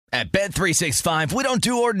At Bet365, we don't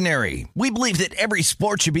do ordinary. We believe that every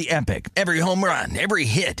sport should be epic. Every home run, every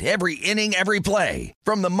hit, every inning, every play.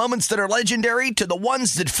 From the moments that are legendary to the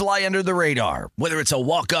ones that fly under the radar. Whether it's a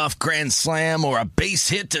walk-off grand slam or a base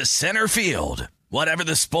hit to center field. Whatever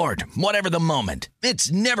the sport, whatever the moment.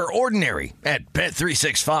 It's never ordinary at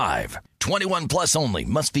Bet365. 21 plus only.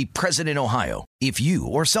 Must be present in Ohio. If you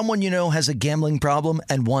or someone you know has a gambling problem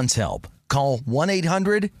and wants help, call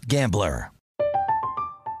 1-800-GAMBLER.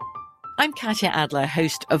 I'm Katya Adler,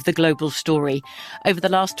 host of The Global Story. Over the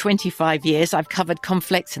last 25 years, I've covered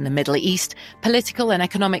conflicts in the Middle East, political and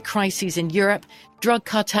economic crises in Europe, drug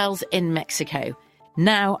cartels in Mexico.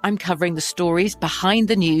 Now I'm covering the stories behind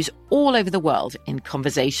the news all over the world in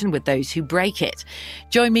conversation with those who break it.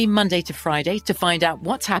 Join me Monday to Friday to find out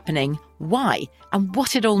what's happening, why, and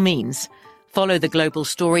what it all means. Follow The Global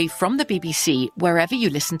Story from the BBC wherever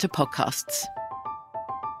you listen to podcasts.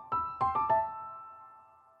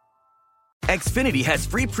 Xfinity has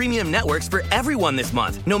free premium networks for everyone this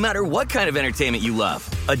month, no matter what kind of entertainment you love.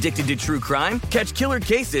 Addicted to true crime? Catch killer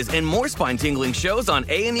cases and more spine-tingling shows on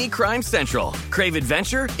A&E Crime Central. Crave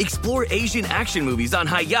adventure? Explore Asian action movies on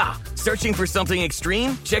Hi-YAH. Searching for something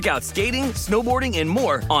extreme? Check out skating, snowboarding, and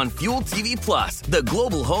more on Fuel TV Plus, the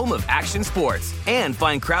global home of action sports. And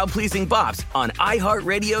find crowd-pleasing bops on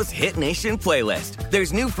iHeartRadio's Hit Nation playlist.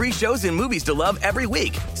 There's new free shows and movies to love every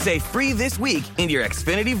week. Say free this week in your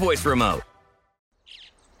Xfinity voice remote.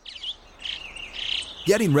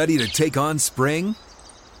 Getting ready to take on spring?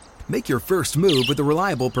 Make your first move with the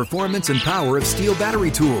reliable performance and power of Steel battery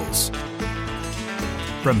tools.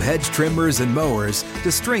 From hedge trimmers and mowers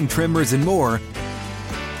to string trimmers and more,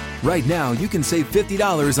 right now you can save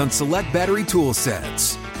 $50 on select battery tool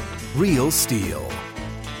sets. Real Steel.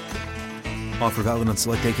 Offer valid on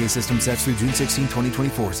select AK system sets through June 16,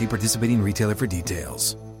 2024. See participating retailer for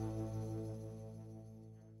details.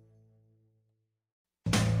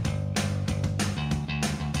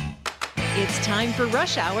 It's time for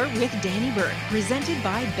Rush Hour with Danny Burke, presented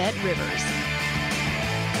by Bet Rivers.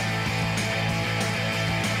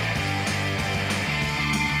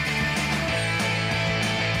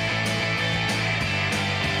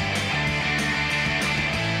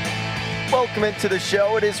 Welcome into the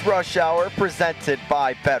show. It is Rush Hour, presented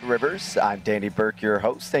by Bet Rivers. I'm Danny Burke, your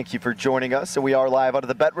host. Thank you for joining us. And we are live out of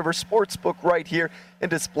the Bet Rivers Sportsbook right here in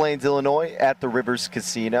Des Plaines, Illinois, at the Rivers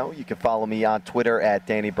Casino. You can follow me on Twitter at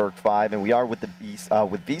DannyBurke5, and we are with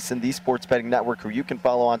VSiN, the Sports Betting Network, who you can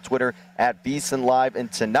follow on Twitter at VSiN Live.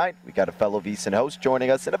 And tonight, we got a fellow VSiN host joining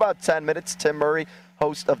us in about 10 minutes, Tim Murray,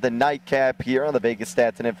 host of the Nightcap here on the Vegas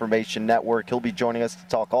Stats and Information Network. He'll be joining us to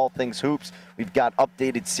talk all things hoops. We've got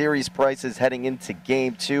updated series prices heading into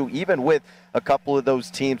Game 2, even with a couple of those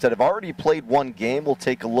teams that have already played one game. We'll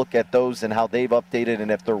take a look at those and how they've updated and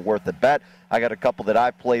if they're worth a bet. I got a couple that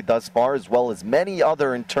I've played thus far, as well as many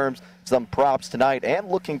other in terms of some props tonight, and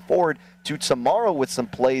looking forward to tomorrow with some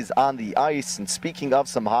plays on the ice. And speaking of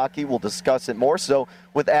some hockey, we'll discuss it more so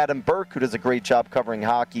with Adam Burke, who does a great job covering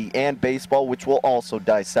hockey and baseball, which we'll also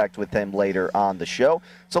dissect with him later on the show.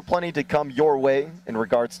 So plenty to come your way in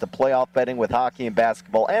regards to playoff betting with hockey and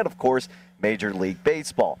basketball, and of course, Major League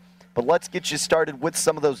Baseball. But let's get you started with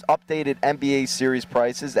some of those updated NBA series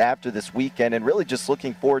prices after this weekend, and really just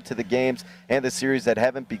looking forward to the games and the series that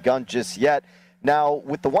haven't begun just yet. Now,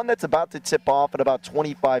 with the one that's about to tip off in about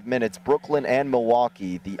 25 minutes, Brooklyn and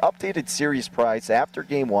Milwaukee, the updated series price after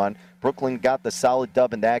Game 1, Brooklyn got the solid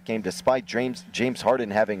dub in that game despite James Harden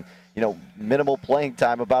having, minimal playing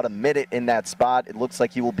time, about a minute in that spot. It looks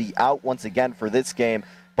like he will be out once again for this game.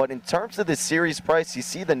 But in terms of the series price, you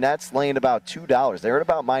see the Nets laying about $2. They're at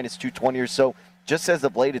about minus 220 or so. Just as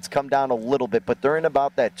of late, it's come down a little bit, but they're in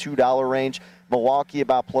about that $2 range. Milwaukee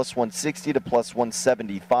about plus 160 to plus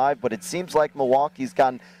 175, but it seems like Milwaukee's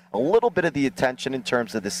gotten a little bit of the attention in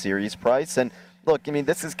terms of the series price. And look,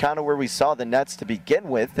 this is kind of where we saw the Nets to begin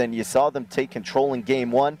with, and you saw them take control in Game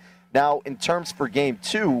 1. Now, in terms for Game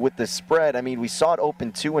 2 with the spread, we saw it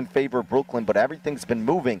open 2 in favor of Brooklyn, but everything's been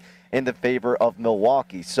moving in the favor of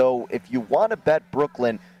Milwaukee. So if you want to bet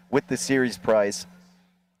Brooklyn with the series price,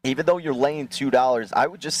 even though you're laying $2, I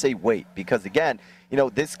would just say wait, because again,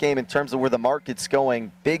 this game in terms of where the market's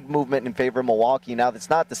going, big movement in favor of Milwaukee. Now, that's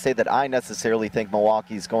not to say that I necessarily think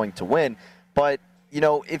Milwaukee is going to win, but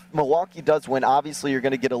if Milwaukee does win, obviously you're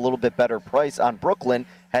going to get a little bit better price on Brooklyn.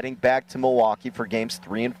 heading back to Milwaukee for games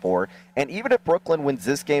 3 and 4. And even if Brooklyn wins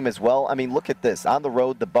this game as well, I mean, look at this. On the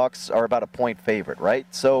road, the Bucks are about a point favorite, right?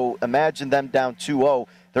 So imagine them down 2-0.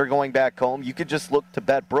 They're going back home. You could just look to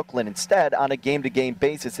bet Brooklyn instead on a game-to-game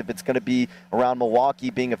basis. If it's going to be around Milwaukee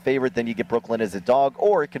being a favorite, then you get Brooklyn as a dog,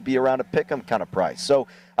 or it could be around a pick-em kind of price. So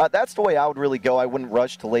that's the way I would really go. I wouldn't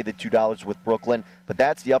rush to lay the $2 with Brooklyn, but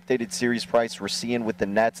that's the updated series price we're seeing with the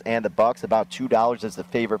Nets and the Bucks, about $2 as the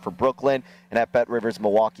favorite for Brooklyn, and at BetRivers,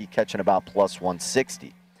 Milwaukee catching about plus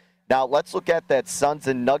 160. Now, let's look at that Suns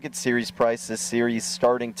and Nuggets series price. This series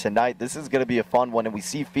starting tonight. This is going to be a fun one, and we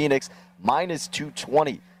see Phoenix minus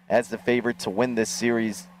 220 as the favorite to win this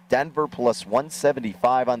series. Denver plus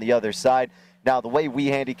 175 on the other side. Now, the way we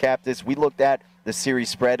handicapped this, we looked at the series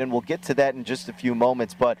spread, and we'll get to that in just a few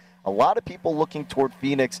moments, but a lot of people looking toward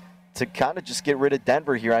Phoenix to kind of just get rid of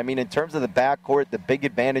Denver here. I mean, in terms of the backcourt, the big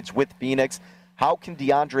advantage with Phoenix, how can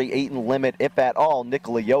DeAndre Ayton limit, if at all,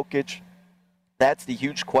 Nikola Jokic? That's the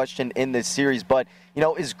huge question in this series. But, you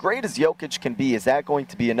know, as great as Jokic can be, is that going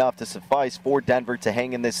to be enough to suffice for Denver to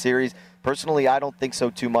hang in this series? Personally, I don't think so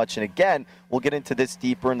too much. And again, we'll get into this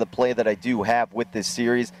deeper in the play that I do have with this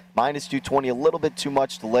series. Minus 220, a little bit too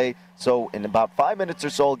much to lay. So in about 5 minutes or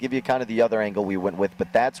so, I'll give you kind of the other angle we went with.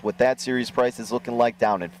 But that's what that series price is looking like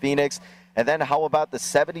down in Phoenix. And then how about the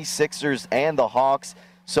 76ers and the Hawks?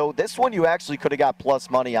 So this one you actually could have got plus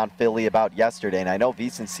money on Philly about yesterday, and I know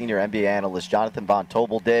VSiN senior NBA analyst Jonathan Von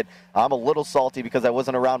Tobel did. I'm a little salty because I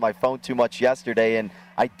wasn't around my phone too much yesterday, and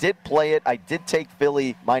I did play it. I did take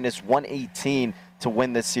Philly minus 118 to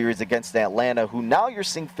win this series against Atlanta, who now you're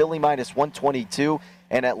seeing Philly minus 122,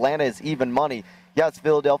 and Atlanta is even money. Yes,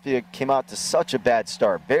 Philadelphia came out to such a bad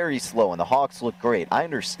start, very slow, and the Hawks look great. I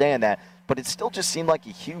understand that. But it still just seemed like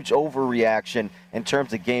a huge overreaction in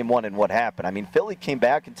terms of Game 1 and what happened. I mean, Philly came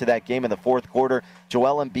back into that game in the fourth quarter.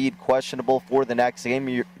 Joel Embiid questionable for the next game.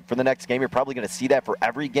 You're probably going to see that for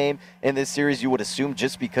every game in this series, you would assume,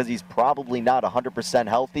 just because he's probably not 100%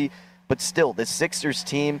 healthy. But still, the Sixers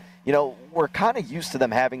team, you know, we're kind of used to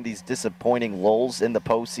them having these disappointing lulls in the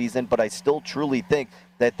postseason, but I still truly think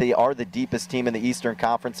that they are the deepest team in the Eastern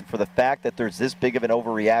Conference. And for the fact that there's this big of an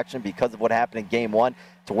overreaction because of what happened in Game 1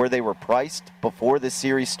 to where they were priced before this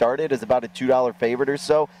series started as about a $2 favorite or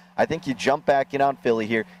so, I think you jump back in on Philly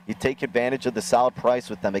here. You take advantage of the solid price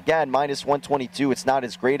with them. Again, minus 122. It's not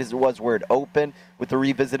as great as it was where it opened with the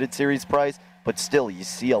revisited series price, but still, you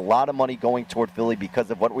see a lot of money going toward Philly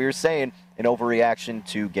because of what we were saying, an overreaction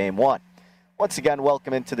to Game 1. Once again,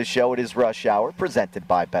 welcome into the show. It is Rush Hour, presented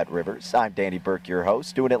by BetRivers. I'm Danny Burke, your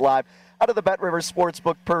host, doing it live out of the BetRivers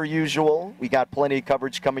Sportsbook per usual. We got plenty of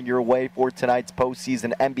coverage coming your way for tonight's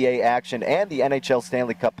postseason NBA action and the NHL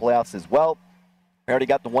Stanley Cup playoffs as well. We already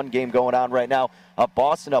got the one game going on right now.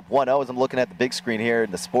 Boston up 1-0 as I'm looking at the big screen here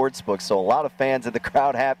in the sports book. So a lot of fans in the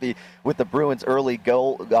crowd happy with the Bruins' early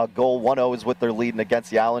goal. 1-0 is what they're leading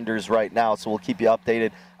against the Islanders right now. So we'll keep you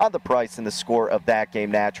updated on the price and the score of that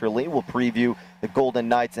game naturally. We'll preview the Golden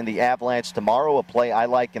Knights and the Avalanche tomorrow, a play I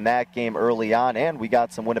like in that game early on. And we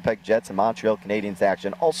got some Winnipeg Jets and Montreal Canadiens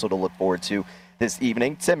action also to look forward to this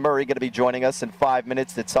evening. Tim Murray going to be joining us in 5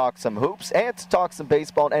 minutes to talk some hoops and to talk some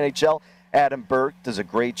baseball and NHL. Adam Burke does a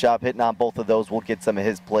great job hitting on both of those. We'll get some of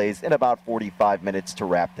his plays in about 45 minutes to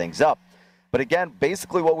wrap things up. But again,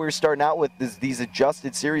 basically what we were starting out with is these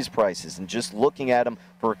adjusted series prices and just looking at them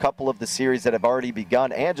for a couple of the series that have already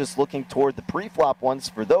begun and just looking toward the pre-flop ones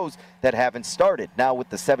for those that haven't started. Now with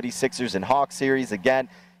the 76ers and Hawks series, again,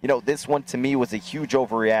 you know, this one to me was a huge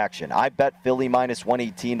overreaction. I bet Philly minus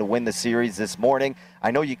 118 to win the series this morning. I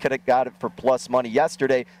know you could have got it for plus money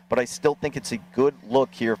yesterday, but I still think it's a good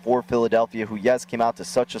look here for Philadelphia, who, yes, came out to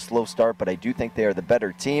such a slow start, but I do think they are the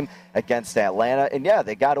better team against Atlanta. And, yeah,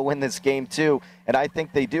 they got to win this game, too, and I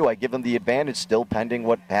think they do. I give them the advantage still, pending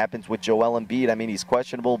what happens with Joel Embiid. I mean, he's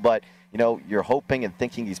questionable, but, you know, you're hoping and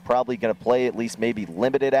thinking he's probably going to play at least maybe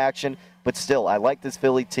limited action. But still, I like this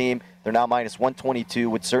Philly team. They're now minus 122.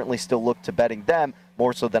 Would certainly still look to betting them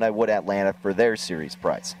more so than I would Atlanta for their series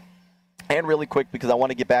price. And really quick, because I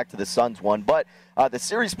want to get back to the Suns one, but the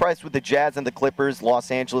series price with the Jazz and the Clippers,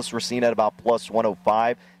 Los Angeles, we're seeing at about plus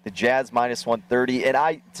 105. The Jazz minus 130.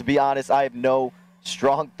 And to be honest, I have no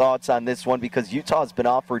strong thoughts on this one because Utah's been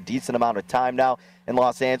off for a decent amount of time now in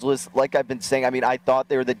Los Angeles. Like I've been saying, I mean, I thought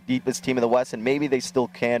they were the deepest team in the West, and maybe they still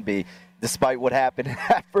can be, despite what happened in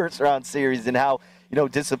that first-round series and how, you know,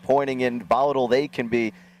 disappointing and volatile they can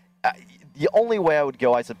be. The only way I would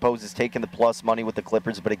go, I suppose, is taking the plus money with the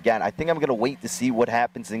Clippers. But again, I think I'm going to wait to see what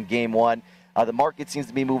happens in Game 1. The market seems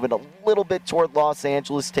to be moving a little bit toward Los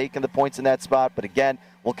Angeles, taking the points in that spot. But again,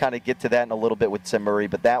 we'll kind of get to that in a little bit with Tim Murray.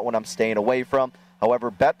 But that one I'm staying away from.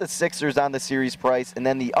 However, bet the Sixers on the series price. And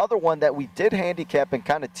then the other one that we did handicap and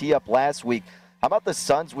kind of tee up last week, how about the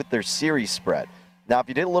Suns with their series spread? Now, if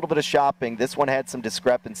you did a little bit of shopping, this one had some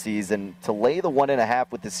discrepancies. And to lay the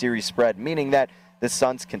 1.5 with the series spread, meaning that the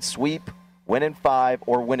Suns can sweep, win in 5,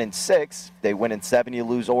 or win in 6. If they win in 7, you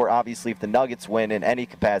lose. Or obviously, if the Nuggets win in any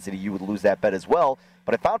capacity, you would lose that bet as well.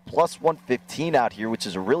 But I found plus 115 out here, which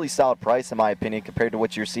is a really solid price, in my opinion, compared to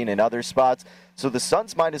what you're seeing in other spots. So the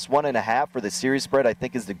Suns minus 1.5 for the series spread, I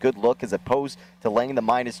think, is the good look, as opposed to laying the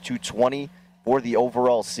minus 220 for the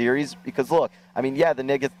overall series. Because, look, I mean, yeah, the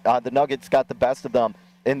Nuggets got the best of them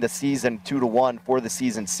in the season, 2-1 for the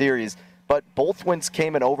season series. But both wins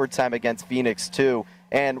came in overtime against Phoenix, too.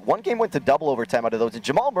 And one game went to double overtime out of those. And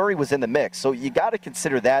Jamal Murray was in the mix. So you got to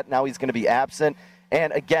consider that. Now he's going to be absent.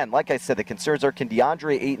 And again, like I said, the concerns are, can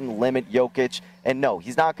DeAndre Ayton limit Jokic? And no,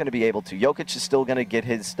 he's not going to be able to. Jokic is still going to get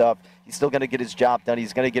his stuff. He's still going to get his job done.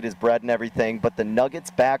 He's going to get his bread and everything. But the Nuggets'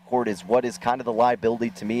 backcourt is what is kind of the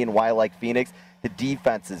liability to me, and why I like Phoenix. The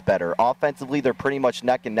defense is better. Offensively, they're pretty much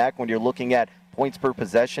neck and neck when you're looking at points per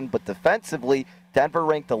possession. But defensively, Denver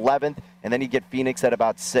ranked 11th, and then you get Phoenix at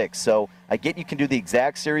about 6. So I get you can do the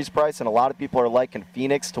exact series price, and a lot of people are liking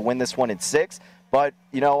Phoenix to win this one in 6. But,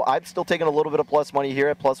 you know, I'm still taking a little bit of plus money here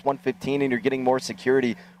at plus 115, and you're getting more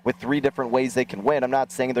security with 3 different ways they can win. I'm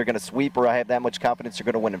not saying they're going to sweep or I have that much confidence they're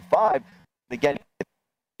going to win in 5. Again,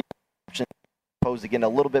 pose again a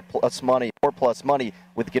little bit plus money or plus money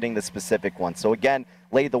with getting the specific one. So, again,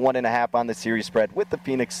 lay the 1.5 on the series spread with the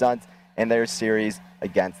Phoenix Suns and their series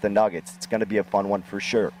against the Nuggets. It's going to be a fun one for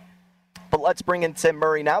sure. But let's bring in Tim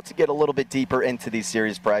Murray now to get a little bit deeper into these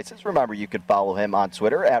series prices. Remember, you can follow him on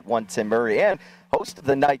Twitter at @1TimMurray and host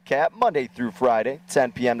the Nightcap Monday through Friday,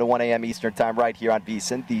 10 p.m. to 1 a.m. Eastern Time, right here on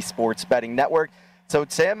VSiN, the Sports Betting Network. So,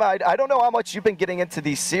 Tim, I don't know how much you've been getting into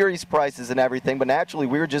these series prices and everything, but naturally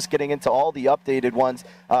we were just getting into all the updated ones,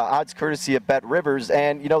 odds courtesy of Bet Rivers.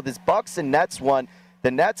 And, you know, this Bucks and Nets one,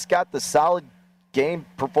 the Nets got the solid game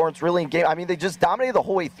performance really in game. I mean, they just dominated the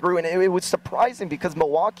whole way through, and it was surprising because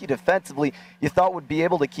Milwaukee defensively you thought would be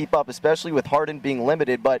able to keep up, especially with Harden being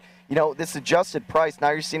limited. But, you know, this adjusted price, now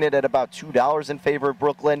you're seeing it at about $2 in favor of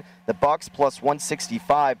Brooklyn. The Bucks plus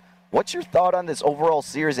 165. What's your thought on this overall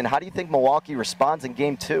series, and how do you think Milwaukee responds in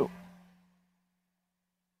game 2?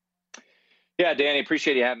 Yeah, Danny,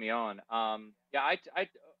 appreciate you having me on. I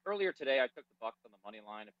earlier today, I took the Bucks on the money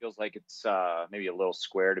line. It feels like it's maybe a little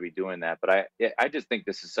square to be doing that, but I just think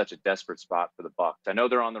this is such a desperate spot for the Bucks. I know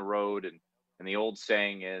they're on the road, and the old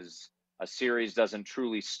saying is a series doesn't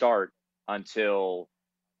truly start until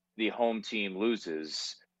the home team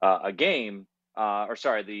loses a game.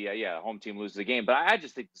 Home team loses a game. But I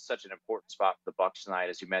just think it's such an important spot for the Bucks tonight,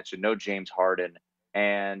 as you mentioned. No James Harden,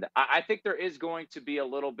 and I think there is going to be a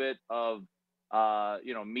little bit of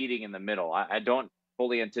meeting in the middle. I don't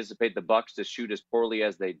fully anticipate the Bucks to shoot as poorly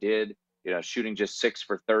as they did, shooting just 6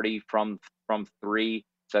 for 30 from 3.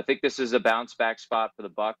 So I think this is a bounce back spot for the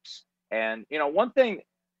Bucks. And, one thing,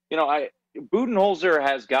 Budenholzer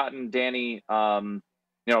has gotten Danny,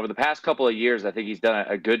 over the past couple of years, I think he's done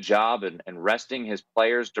a good job in resting his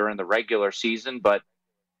players during the regular season, but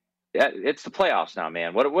it's the playoffs now,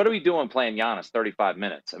 man. What are we doing playing Giannis 35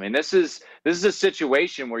 minutes? I mean, this is a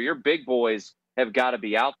situation where your big boys have got to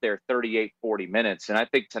be out there 38, 40 minutes. And I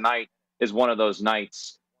think tonight is one of those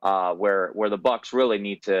nights where the Bucks really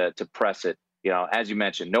need to press it. As you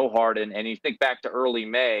mentioned, no Harden. And you think back to early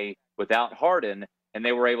May without Harden, and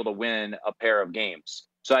they were able to win a pair of games.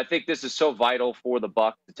 So I think this is so vital for the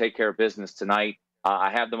Bucks to take care of business tonight. I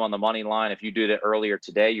have them on the money line. If you did it earlier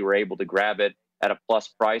today, you were able to grab it at a plus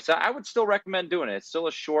price. I would still recommend doing it. It's still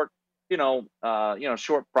a short,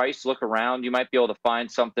 short price. Look around. You might be able to find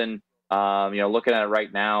something. Looking at it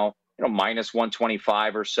right now, minus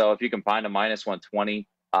 125 or so. If you can find a minus 120,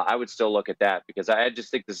 I would still look at that, because I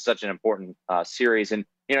just think this is such an important series. And,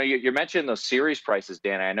 you're mentioning those series prices,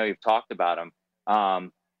 Dan. I know you've talked about them.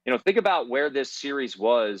 Think about where this series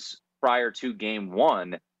was prior to game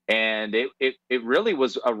 1. And it really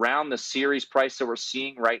was around the series price that we're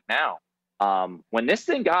seeing right now. When this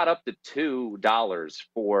thing got up to $2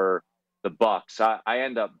 for the Bucks, I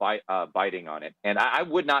end up biting on it. And I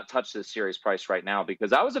would not touch this series price right now,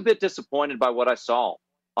 because I was a bit disappointed by what I saw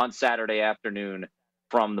on Saturday afternoon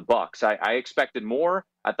from the Bucks. I expected more.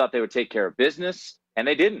 I thought they would take care of business, and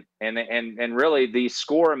they didn't. And really, the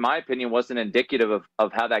score, in my opinion, wasn't indicative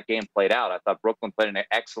of how that game played out. I thought Brooklyn played an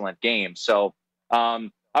excellent game. So I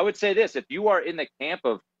would say this: if you are in the camp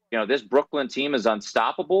of, this Brooklyn team is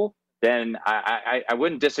unstoppable, then I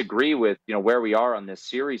wouldn't disagree with, where we are on this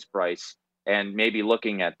series price and maybe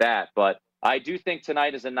looking at that. But I do think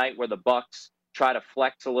tonight is a night where the Bucks try to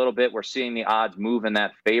flex a little bit. We're seeing the odds move in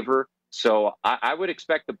that favor. So I would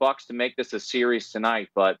expect the Bucks to make this a series tonight.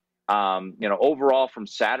 But, overall from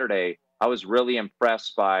Saturday, I was really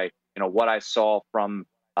impressed by, what I saw from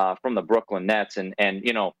the Brooklyn Nets. And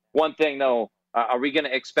one thing, though, are we going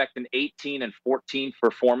to expect an 18 and 14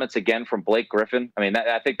 performance again from Blake Griffin? I mean,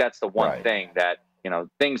 I think that's the one thing that,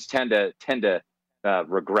 things tend to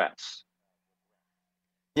regress.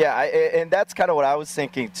 Yeah, and that's kind of what I was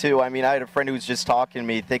thinking, too. I mean, I had a friend who was just talking to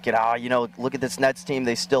me thinking, look at this Nets team.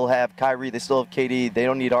 They still have Kyrie. They still have KD. They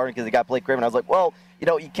don't need Harden because they got Blake Griffin. I was like, well,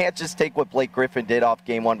 you can't just take what Blake Griffin did off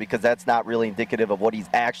game one because that's not really indicative of what he's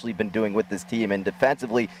actually been doing with this team. And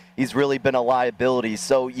defensively, he's really been a liability.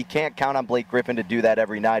 So you can't count on Blake Griffin to do that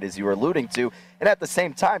every night, as you were alluding to. And at the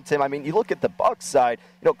same time, Tim, I mean, you look at the Bucks side,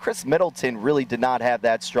 Chris Middleton really did not have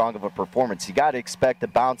that strong of a performance. You got to expect a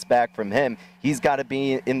bounce back from him. He's got to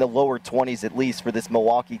be in the lower 20s at least for this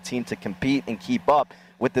Milwaukee team to compete and keep up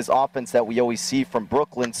with this offense that we always see from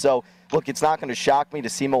Brooklyn. So, look, it's not going to shock me to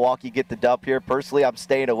see Milwaukee get the dub here. Personally, I'm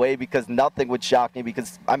staying away because nothing would shock me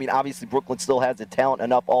because, obviously Brooklyn still has the talent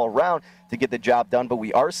enough all around to get the job done, but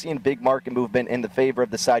we are seeing big market movement in the favor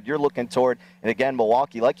of the side you're looking toward. And again,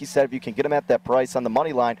 Milwaukee, like you said, if you can get them at that price on the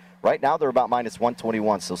money line, right now they're about minus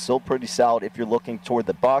 121, so still pretty solid if you're looking toward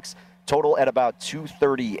the Bucks. Total at about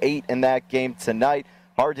 238 in that game tonight.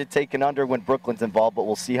 Hard to take an under when Brooklyn's involved, but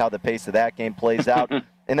we'll see how the pace of that game plays out.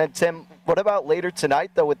 And then, Tim, what about later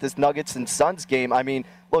tonight, though, with this Nuggets and Suns game? I mean,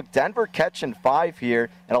 look, Denver catching 5 here,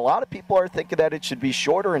 and a lot of people are thinking that it should be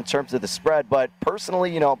shorter in terms of the spread. But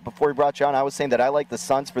personally, before we brought you on, I was saying that I like the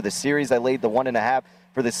Suns for the series. I laid the 1.5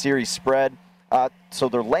 for the series spread. So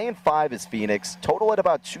they're laying 5 as Phoenix. Total at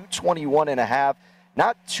about 221.5.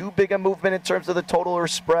 Not too big a movement in terms of the total or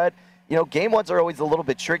spread. Game ones are always a little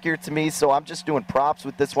bit trickier to me, so I'm just doing props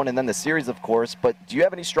with this one and then the series, of course. But do you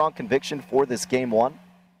have any strong conviction for this game one?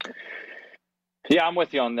 Yeah, I'm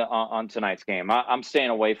with you on tonight's game. I'm staying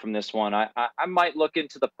away from this one. I might look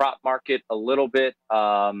into the prop market a little bit,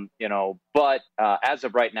 but as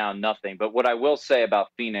of right now, nothing. But what I will say about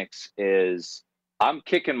Phoenix is I'm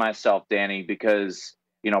kicking myself, Danny, because,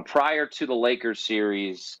 prior to the Lakers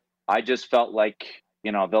series, I just felt like,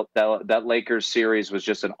 that Lakers series was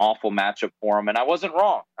just an awful matchup for them. And I wasn't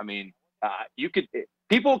wrong. I mean,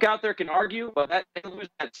 people out there can argue, but they lose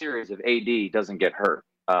that series if AD doesn't get hurt.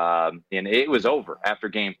 And it was over after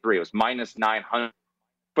game 3. It was minus 900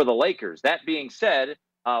 for the Lakers. That being said,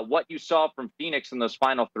 what you saw from Phoenix in those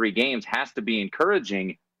final 3 games has to be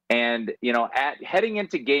encouraging. And, heading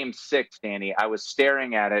into game 6, Danny, I was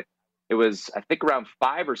staring at it. It was, I think, around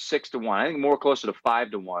 5 or 6 to 1. I think more closer to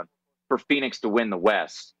 5 to 1 for Phoenix to win the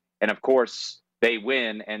West. And of course, they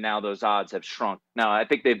win, and now those odds have shrunk. Now, I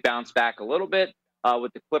think they've bounced back a little bit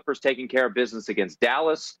with the Clippers taking care of business against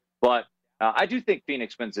Dallas. But I do think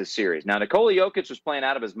Phoenix wins this series. Now, Nikola Jokic was playing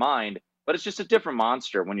out of his mind, but it's just a different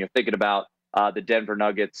monster when you're thinking about the Denver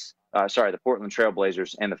Nuggets, the Portland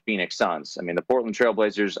Trailblazers and the Phoenix Suns. I mean, the Portland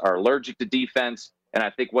Trailblazers are allergic to defense, and I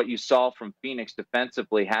think what you saw from Phoenix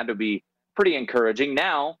defensively had to be pretty encouraging.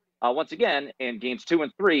 Now, once again, in games 2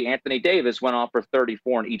 and 3, Anthony Davis went off for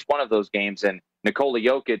 34 in each one of those games, and Nikola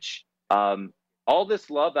Jokic, all this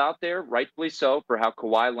love out there, rightfully so, for how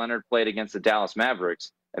Kawhi Leonard played against the Dallas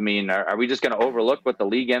Mavericks. I mean, are we just going to overlook what the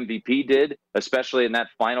league MVP did, especially in that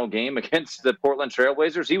final game against the Portland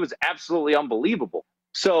Trailblazers? He was absolutely unbelievable.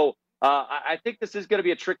 So I think this is going to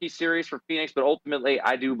be a tricky series for Phoenix, but ultimately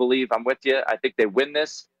I do believe I'm with you. I think they win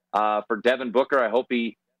this. For Devin Booker, I hope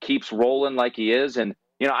he keeps rolling like he is. And,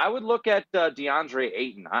 I would look at DeAndre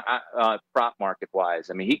Ayton, prop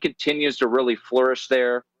market-wise. I mean, he continues to really flourish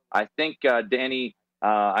there. I think, Danny,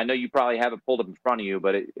 I know you probably have it pulled up in front of you,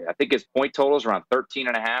 but I think his point total is around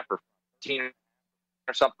 13.5 or 15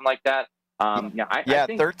 or something like that. I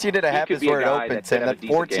think 13.5 is where it opens, and then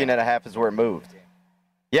 14.5 is where it moved.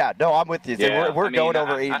 Yeah, no, I'm with you. Yeah, we're going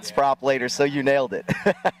over Ayton's prop later, so you nailed it.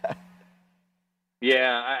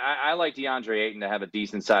 Yeah, I like DeAndre Ayton to have a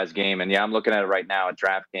decent-sized game, and I'm looking at it right now at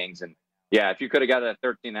DraftKings, and if you could have got it at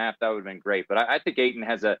 13.5, that would have been great. But I think Ayton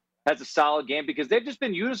has a solid game because they've just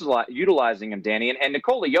been utilizing him, Danny. And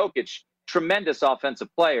Nikola Jokic, tremendous offensive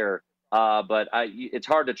player, but it's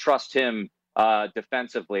hard to trust him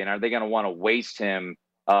defensively. And are they going to want to waste him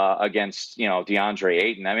against, DeAndre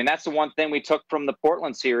Ayton? I mean, that's the one thing we took from the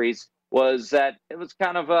Portland series was that it was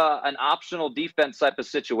kind of an optional defense type of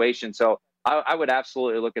situation. So I would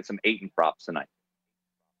absolutely look at some Ayton props tonight.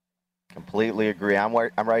 Completely agree. I'm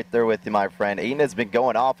right there with you, my friend. Ayton has been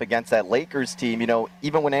going off against that Lakers team,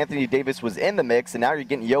 even when Anthony Davis was in the mix, and now you're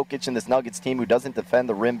getting Jokic in this Nuggets team who doesn't defend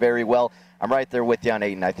the rim very well. I'm right there with you on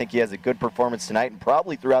Ayton. I think he has a good performance tonight and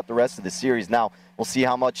probably throughout the rest of the series. Now, we'll see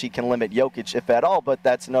how much he can limit Jokic, if at all, but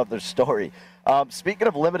that's another story. Speaking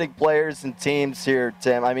of limiting players and teams here,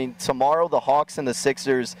 Tim, tomorrow the Hawks and the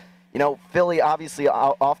Sixers, Philly obviously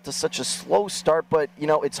off to such a slow start, but,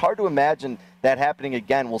 it's hard to imagine that happening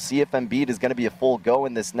again. We'll see if Embiid is going to be a full go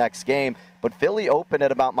in this next game. But Philly open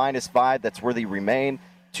at about -5. That's where they remain.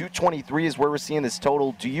 223 is where we're seeing this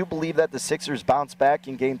total. Do you believe that the Sixers bounce back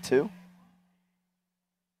in Game 2?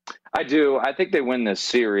 I do. I think they win this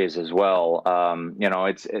series as well.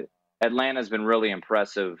 Atlanta's been really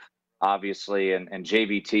impressive, obviously, and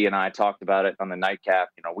JVT and I talked about it on the nightcap.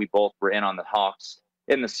 We both were in on the Hawks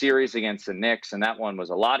in the series against the Knicks, and that one was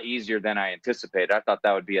a lot easier than I anticipated. I thought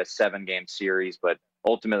that would be a 7-game series, but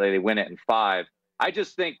ultimately they win it in 5. I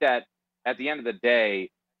just think that at the end of the day,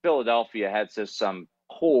 Philadelphia had just some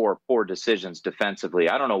poor decisions defensively.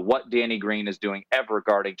 I don't know what Danny Green is doing ever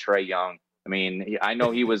guarding Trae Young. I know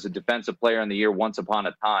he was a defensive player in the year once upon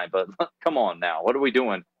a time, but come on now, what are we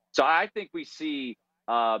doing? So I think we see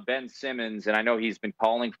Ben Simmons, and I know he's been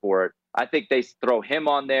calling for it. I think they throw him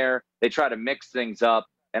on there. They try to mix things up.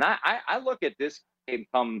 And I look at this game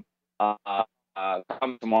come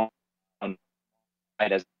tomorrow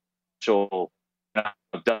night as a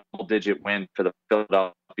double-digit win for the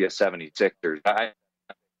Philadelphia 76ers. I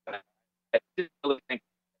really think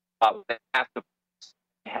they have to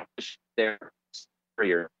shift their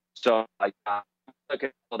career. So, look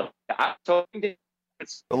at Philadelphia.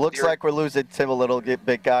 It looks like we're losing Tim a little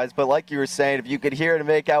bit, guys. But like you were saying, if you could hear and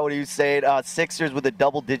make out what he was saying, Sixers with a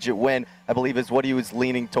double-digit win, I believe is what he was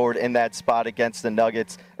leaning toward in that spot against the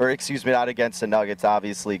Nuggets. Or, excuse me, not against the Nuggets,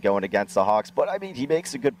 obviously, going against the Hawks. But, he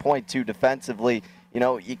makes a good point, too, defensively.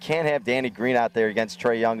 You can't have Danny Green out there against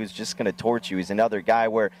Trae Young, who's just going to torch you. He's another guy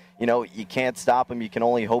where, you can't stop him. You can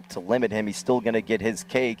only hope to limit him. He's still going to get his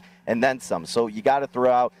cake and then some. So you got to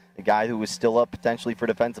throw out a guy who was still up potentially for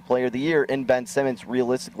Defensive Player of the Year in Ben Simmons.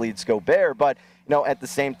 Realistically, it's Gobert. But, at the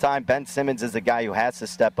same time, Ben Simmons is a guy who has to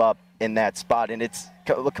step up in that spot. And it's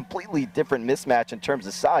a completely different mismatch in terms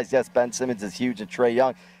of size. Yes, Ben Simmons is huge and Trae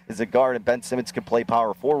Young is a guard, and Ben Simmons can play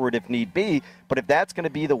power forward if need be. But if that's going to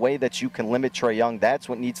be the way that you can limit Trae Young, that's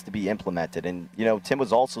what needs to be implemented. And, Tim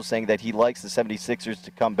was also saying that he likes the 76ers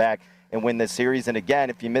to come back and win this series. And again,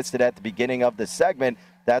 if you missed it at the beginning of the segment,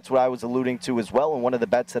 that's what I was alluding to as well, and one of the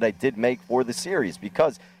bets that I did make for the series,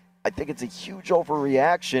 because I think it's a huge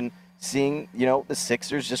overreaction seeing, the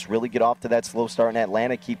Sixers just really get off to that slow start in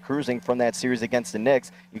Atlanta, keep cruising from that series against the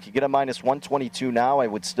Knicks. You could get a -122 now. I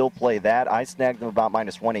would still play that. I snagged them about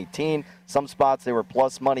 -118. Some spots they were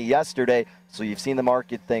plus money yesterday, so you've seen the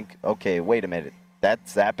market think, okay, wait a minute.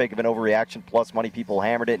 That's that big of an overreaction. Plus money, people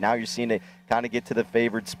hammered it. Now you're seeing it kind of get to the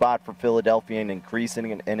favored spot for Philadelphia and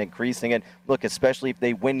increasing and increasing it. Look, especially if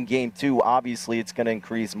they win Game 2, obviously it's going to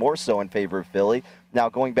increase more so in favor of Philly. Now,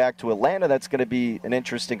 going back to Atlanta, that's going to be an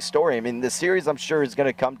interesting story. The series, I'm sure, is going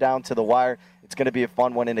to come down to the wire. It's going to be a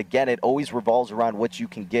fun one. And again, it always revolves around what you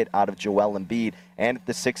can get out of Joel Embiid and if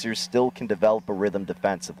the Sixers still can develop a rhythm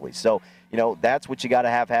defensively. So, that's what you got to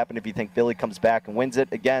have happen if you think Philly comes back and wins it.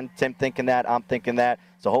 Again, Tim thinking that, I'm thinking that.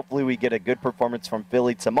 So hopefully we get a good performance from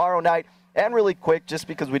Philly tomorrow night. And really quick, just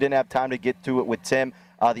because we didn't have time to get to it with Tim,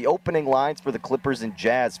 the opening lines for the Clippers and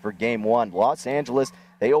Jazz for Game 1. Los Angeles,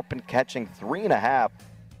 they opened catching 3.5.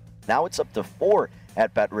 Now it's up to 4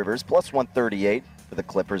 at BetRivers, plus 138 for the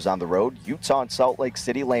Clippers on the road. Utah and Salt Lake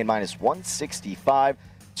City laying -165.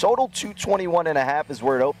 Total 221.5 is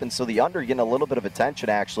where it opens, so the under getting a little bit of attention,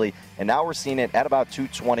 actually. And now we're seeing it at about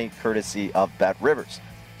 220, courtesy of BetRivers.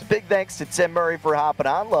 So big thanks to Tim Murray for hopping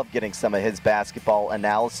on. Love getting some of his basketball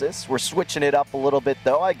analysis. We're switching it up a little bit,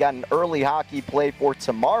 though. I got an early hockey play for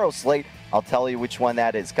tomorrow's slate. I'll tell you which one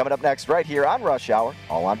that is. Coming up next right here on Rush Hour,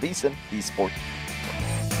 all on VSiN, eSports.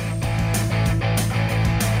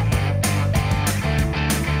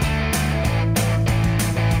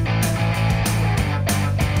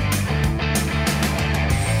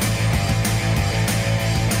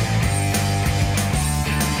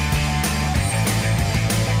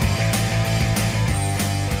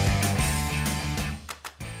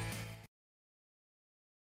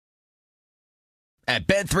 At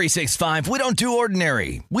Bet365, we don't do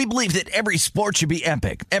ordinary. We believe that every sport should be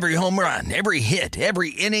epic. Every home run, every hit,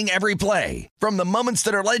 every inning, every play. From the moments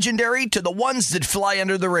that are legendary to the ones that fly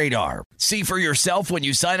under the radar. See for yourself when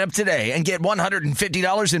you sign up today and get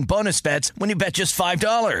 $150 in bonus bets when you bet just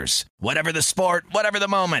 $5. Whatever the sport, whatever the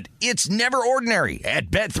moment, it's never ordinary at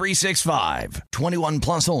Bet365. 21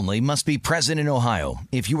 plus only. Must be present in Ohio.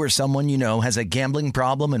 If you or someone you know has a gambling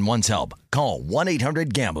problem and wants help, call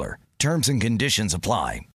 1-800-GAMBLER. Terms and conditions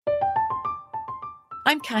apply.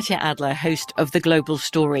 I'm Katya Adler, host of The Global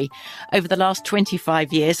Story. Over the last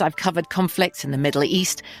 25 years, I've covered conflicts in the Middle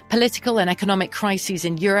East, political and economic crises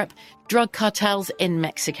in Europe, drug cartels in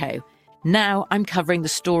Mexico. Now I'm covering the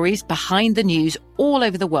stories behind the news all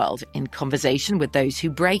over the world in conversation with those who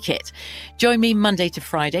break it. Join me Monday to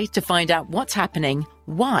Friday to find out what's happening,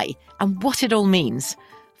 why, and what it all means.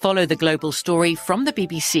 Follow The Global Story from the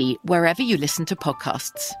BBC wherever you listen to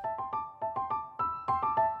podcasts.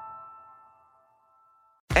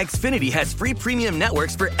 Xfinity has free premium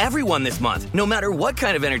networks for everyone this month, no matter what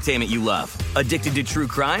kind of entertainment you love. Addicted to true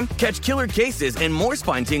crime? Catch killer cases and more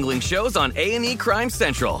spine-tingling shows on A&E Crime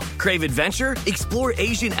Central. Crave adventure? Explore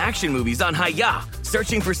Asian action movies on Hi-YAH.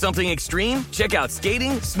 Searching for something extreme? Check out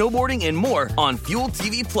skating, snowboarding, and more on Fuel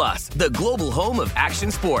TV Plus, the global home of action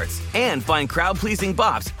sports. And find crowd-pleasing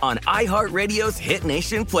bops on iHeartRadio's Hit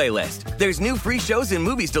Nation playlist. There's new free shows and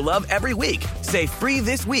movies to love every week. Say free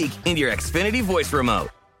this week in your Xfinity voice remote.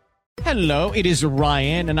 Hello, it is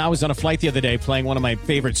Ryan, and I was on a flight the other day playing one of my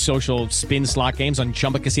favorite social spin slot games on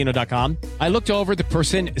ChumbaCasino.com. I looked over at the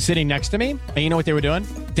person sitting next to me, and you know what they were doing?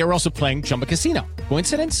 They were also playing Chumba Casino.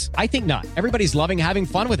 Coincidence? I think not. Everybody's loving having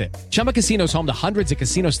fun with it. Chumba Casino is home to hundreds of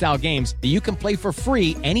casino-style games that you can play for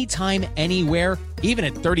free anytime, anywhere, even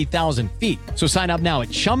at 30,000 feet. So sign up now at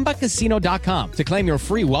ChumbaCasino.com to claim your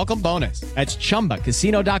free welcome bonus. That's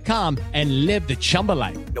ChumbaCasino.com and live the Chumba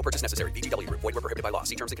life. No purchase necessary. VGW. Void where prohibited by law.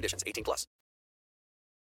 See terms and conditions. 18 plus.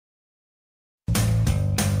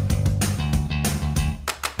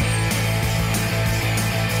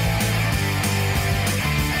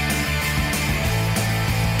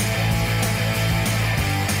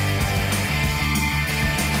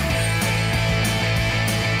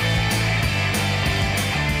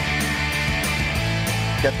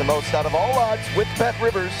 Get the most out of all odds with Bet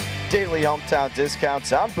Rivers. Daily hometown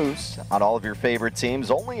discounts on boosts on all of your favorite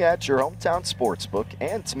teams only at your hometown sportsbook.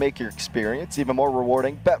 And to make your experience even more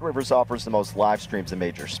rewarding, Bet Rivers offers the most live streams in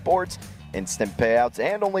major sports, instant payouts,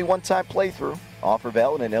 and only one-time playthrough. Offer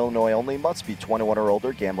valid in Illinois only. Must be 21 or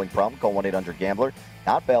older. Gambling problem? Call 1-800-GAMBLER.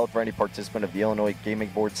 Not valid for any participant of the Illinois Gaming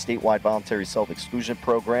Board statewide voluntary self-exclusion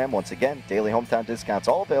program. Once again, daily hometown discounts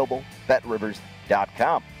all available.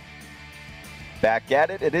 BetRivers.com. Back at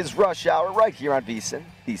it. It is Rush Hour right here on VSiN,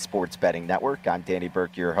 the Sports Betting Network. I'm Danny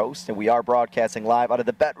Burke, your host, and we are broadcasting live out of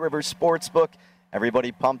the Bet Rivers Sportsbook.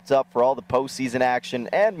 Everybody pumped up for all the postseason action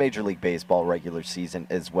and Major League Baseball regular season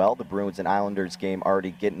as well. The Bruins and Islanders game already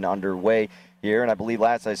getting underway here, and I believe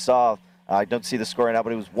last I saw, I don't see the score right now,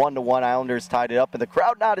 but it was 1-1. Islanders tied it up, and the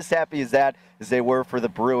crowd not as happy as that as they were for the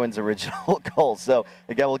Bruins' original goal. So,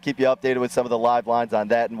 again, we'll keep you updated with some of the live lines on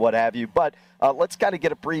that and what have you. But let's kind of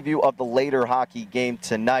get a preview of the later hockey game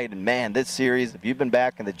tonight. And, man, this series, if you've been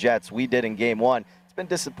backing the Jets, we did in Game 1, it's been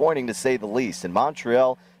disappointing to say the least. And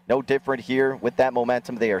Montreal, no different here with that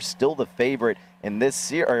momentum. They are still the favorite in this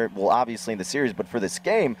series, well, obviously in the series, but for this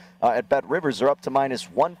game at Bet Rivers, they're up to minus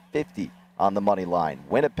 150 on the money line.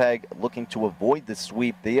 Winnipeg looking to avoid the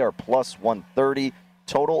sweep. They are plus 130.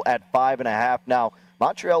 Total at 5.5. Now,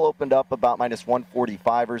 Montreal opened up about minus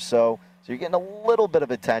 145 or so. So you're getting a little bit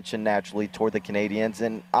of attention naturally toward the Canadians.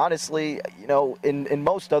 And honestly, you know, in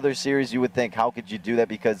most other series, you would think, how could you do that?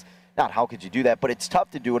 Because, not how could you do that, but it's tough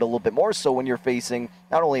to do it a little bit more so when you're facing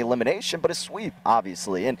not only elimination, but a sweep,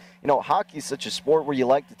 obviously. And, you know, hockey is such a sport where you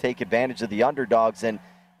like to take advantage of the underdogs. And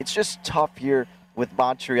it's just tough here with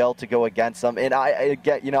Montreal to go against them. And I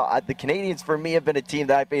get, you know, the Canadians for me have been a team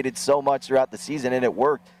that I've hated so much throughout the season, and it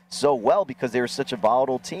worked so well because they were such a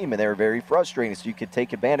volatile team and they were very frustrating. So you could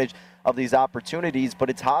take advantage of these opportunities, but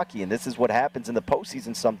it's hockey, and this is what happens in the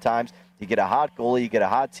postseason sometimes. You get a hot goalie, you get a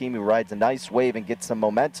hot team who rides a nice wave and gets some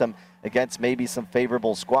momentum against maybe some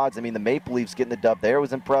favorable squads. I mean, the Maple Leafs getting the dub there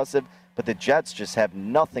was impressive, but the Jets just have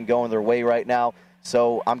nothing going their way right now.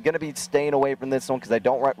 So I'm going to be staying away from this one because I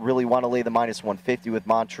don't really want to lay the minus 150 with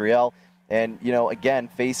Montreal. And, you know, again,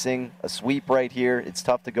 facing a sweep right here, it's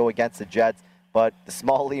tough to go against the Jets. But the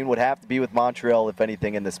small lean would have to be with Montreal, if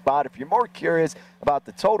anything, in this spot. If you're more curious about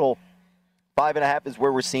the total, 5.5 is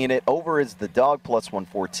where we're seeing it. Over is the dog, plus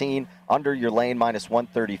 114. Under your lane, minus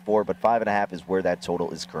 134. But 5.5 is where that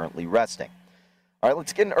total is currently resting. All right,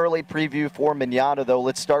 let's get an early preview for manana, though.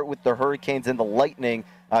 Let's start with the Hurricanes and the Lightning.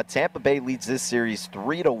 Tampa Bay leads this series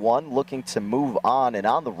 3-1, looking to move on. And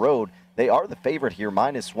on the road, they are the favorite here,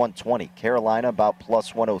 minus 120. Carolina about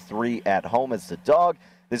plus 103 at home as the dog.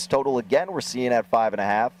 This total, again, we're seeing at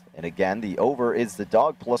 5.5. And again, the over is the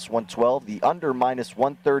dog, plus 112. The under, minus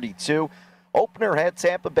 132. Opener had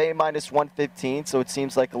Tampa Bay minus 115, so it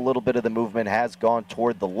seems like a little bit of the movement has gone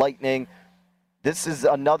toward the Lightning. This is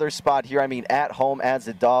another spot here. I mean, at home as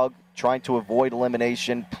a dog, trying to avoid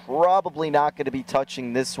elimination. Probably not going to be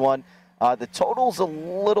touching this one. The total's a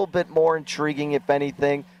little bit more intriguing, if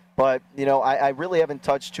anything. But, you know, I really haven't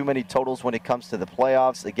touched too many totals when it comes to the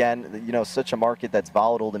playoffs. Again, you know, such a market that's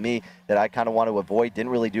volatile to me that I kind of want to avoid.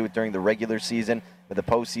 Didn't really do it during the regular season. But the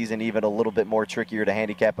postseason, even a little bit more trickier to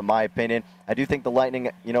handicap, in my opinion. I do think the Lightning,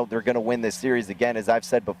 you know, they're going to win this series. Again, as I've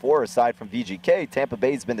said before, aside from VGK, Tampa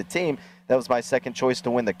Bay's been the team. That was my second choice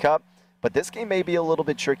to win the Cup. But this game may be a little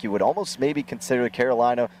bit tricky. Would almost maybe consider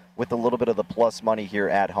Carolina with a little bit of the plus money here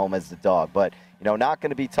at home as the dog. But, you know, not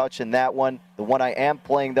going to be touching that one. The one I am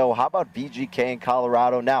playing, though, how about VGK in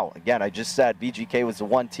Colorado? Now, again, I just said VGK was the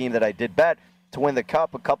one team that I did bet to win the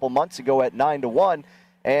Cup a couple months ago at 9-1.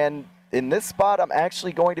 And in this spot, I'm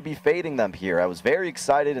actually going to be fading them here. I was very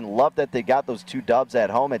excited and loved that they got those 2 dubs at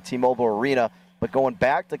home at T-Mobile Arena. But going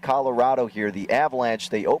back to Colorado here, the Avalanche,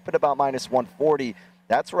 they opened about minus 140.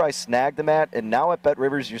 That's where I snagged them at. And now at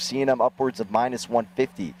BetRivers, you're seeing them upwards of minus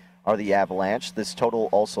 150 are the Avalanche. This total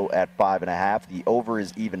also at 5.5. The over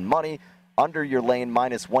is even money. Under your lane,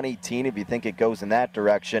 minus 118 if you think it goes in that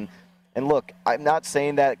direction. And look, I'm not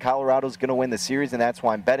saying that Colorado's going to win the series, and that's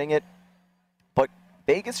why I'm betting it. But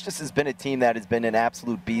Vegas just has been a team that has been an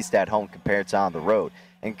absolute beast at home compared to on the road.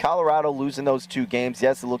 And Colorado losing those 2 games,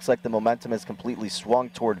 yes, it looks like the momentum has completely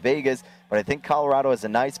swung toward Vegas, but I think Colorado has a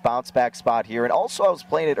nice bounce-back spot here. And also I was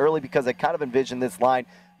playing it early because I kind of envisioned this line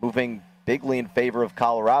moving bigly in favor of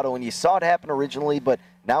Colorado, and you saw it happen originally, but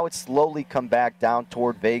now it's slowly come back down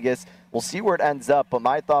toward Vegas. We'll see where it ends up, but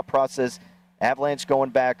my thought process, Avalanche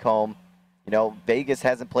going back home. You know, Vegas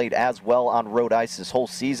hasn't played as well on road ice this whole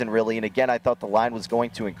season, really. And again, I thought the line was going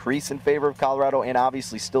to increase in favor of Colorado, and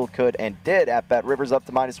obviously still could and did at BetRivers up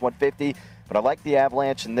to minus 150. But I like the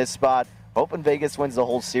Avalanche in this spot. Hoping Vegas wins the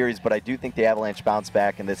whole series, but I do think the Avalanche bounce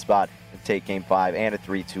back in this spot and take Game 5 and a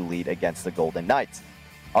 3-2 lead against the Golden Knights.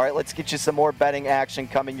 All right, let's get you some more betting action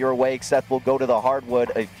coming your way, except we'll go to the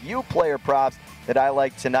hardwood. A few player props that I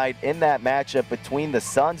like tonight in that matchup between the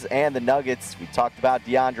Suns and the Nuggets. We talked about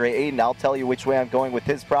DeAndre Ayton. I'll tell you which way I'm going with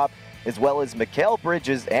his prop, as well as Mikal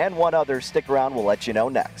Bridges and one other. Stick around. We'll let you know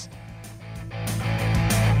next.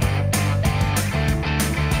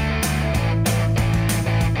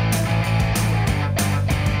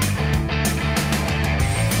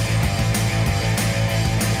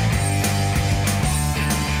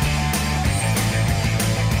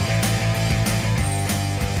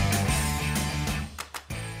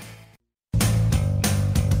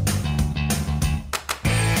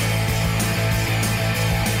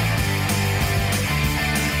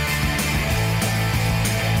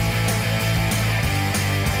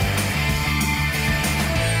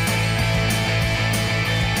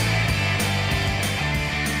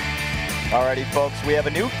 Alrighty, folks, we have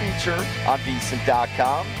a new feature on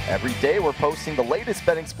VSiN.com. Every day we're posting the latest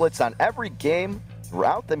betting splits on every game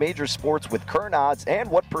throughout the major sports with current odds and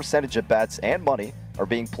what percentage of bets and money are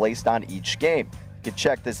being placed on each game. You can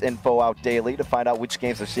check this info out daily to find out which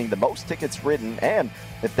games are seeing the most tickets written, and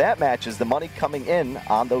if that matches the money coming in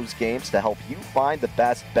on those games to help you find the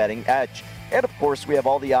best betting edge. And of course, we have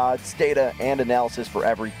all the odds, data, and analysis for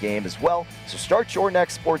every game as well. So start your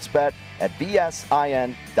next sports bet at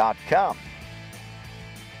VSIN.com.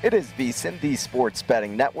 It is VSiN, the Sports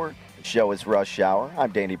Betting Network. The show is Rush Hour.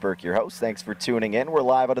 I'm Danny Burke, your host. Thanks for tuning in. We're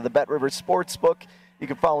live out of the BetRivers Sportsbook. You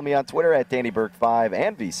can follow me on Twitter at DannyBurke5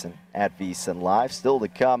 and VSiN at VSiN Live. Still to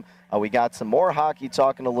come, we got some more hockey,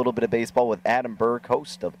 talking a little bit of baseball with Adam Burke,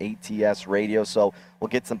 host of ATS Radio. So we'll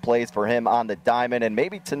get some plays for him on the diamond and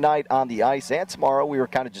maybe tonight on the ice. And tomorrow we were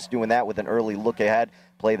kind of just doing that with an early look ahead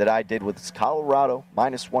play that I did with Colorado,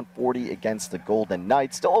 minus 140 against the Golden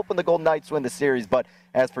Knights. Still hoping the Golden Knights win the series, but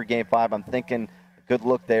as for Game 5, I'm thinking a good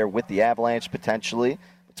look there with the Avalanche potentially.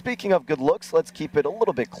 But speaking of good looks, let's keep it a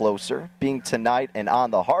little bit closer, being tonight and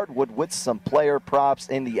on the hardwood with some player props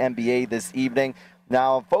in the NBA this evening.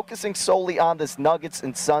 Now, focusing solely on this Nuggets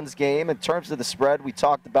and Suns game. In terms of the spread, we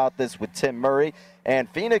talked about this with Tim Murray. And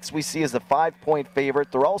Phoenix we see as a 5-point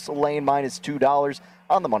favorite. They're also laying minus $2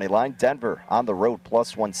 on the money line. Denver on the road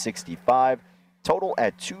plus 165. Total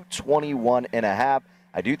at 221.5.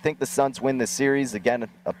 I do think the Suns win this series. Again,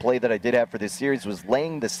 a play that I did have for this series was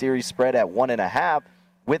laying the series spread at 1.5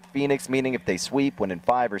 with Phoenix, meaning if they sweep, win in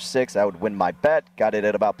 5 or 6, I would win my bet. Got it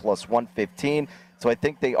at about plus 115. So I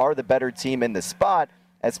think they are the better team in the spot.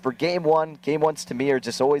 As for game ones to me are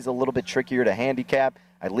just always a little bit trickier to handicap.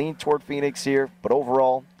 I lean toward Phoenix here, but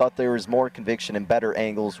overall thought there was more conviction and better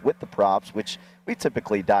angles with the props, which we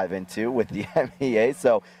typically dive into with the MEA.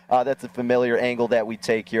 So that's a familiar angle that we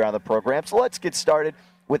take here on the program. So let's get started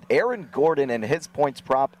with Aaron Gordon and his points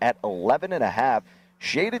prop at 11.5,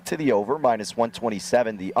 shaded to the over, minus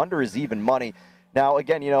 127. The under is even money. Now,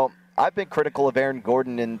 again, I've been critical of Aaron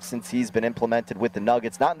Gordon since he's been implemented with the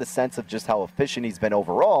Nuggets, not in the sense of just how efficient he's been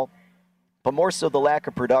overall, but more so the lack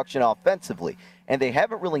of production offensively. And they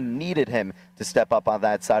haven't really needed him to step up on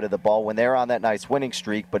that side of the ball when they're on that nice winning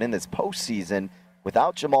streak. But in this postseason,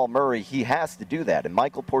 without Jamal Murray, he has to do that. And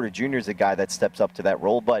Michael Porter Jr. is a guy that steps up to that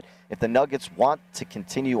role. But if the Nuggets want to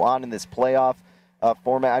continue on in this playoff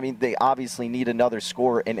format, they obviously need another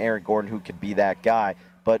scorer in Aaron Gordon who could be that guy.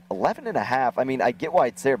 But 11.5, I get why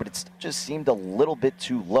it's there, but it just seemed a little bit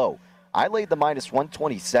too low. I laid the minus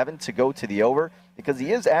 127 to go to the over because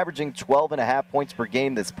he is averaging 12.5 points per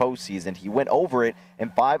game this postseason. He went over it in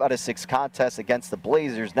 5 out of 6 contests against the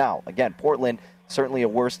Blazers. Now, again, Portland, certainly a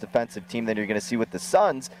worse defensive team than you're going to see with the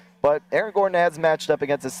Suns, but Aaron Gordon has matched up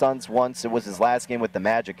against the Suns once. It was his last game with the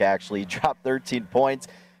Magic, actually. He dropped 13 points.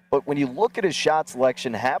 But when you look at his shot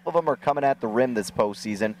selection, half of them are coming at the rim this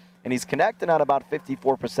postseason, and he's connecting on about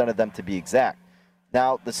 54% of them to be exact.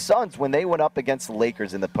 Now, the Suns, when they went up against the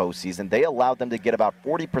Lakers in the postseason, they allowed them to get about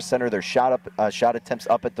 40% of their shot attempts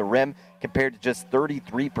up at the rim compared to just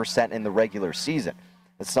 33% in the regular season.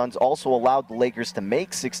 The Suns also allowed the Lakers to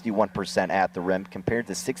make 61% at the rim compared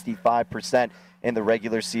to 65% in the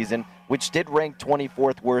regular season, which did rank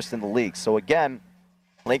 24th worst in the league. So again,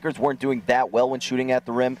 Lakers weren't doing that well when shooting at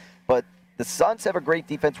the rim, but the Suns have a great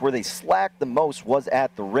defense where they slacked the most was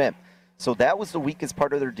at the rim. So that was the weakest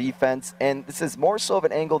part of their defense, and this is more so of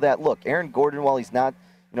an angle that, look, Aaron Gordon, while he's not,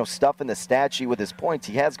 stuffing the stat sheet with his points,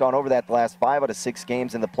 he has gone over that the last 5 out of 6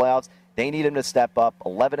 games in the playoffs. They need him to step up.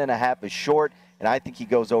 11.5 is short, and I think he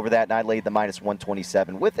goes over that, and I laid the minus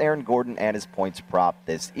 127 with Aaron Gordon and his points prop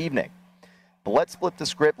this evening. But let's flip the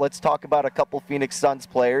script. Let's talk about a couple Phoenix Suns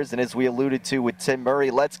players. And as we alluded to with Tim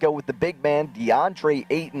Murray, let's go with the big man, DeAndre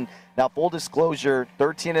Ayton. Now, full disclosure,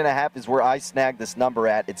 13.5 is where I snagged this number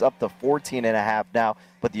at. It's up to 14.5 now,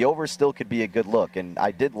 but the over still could be a good look. And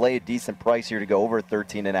I did lay a decent price here to go over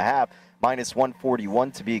 13.5, minus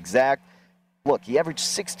 141 to be exact. Look, he averaged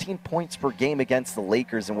 16 points per game against the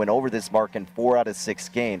Lakers and went over this mark in 4 out of 6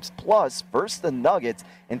 games. Plus, versus the Nuggets,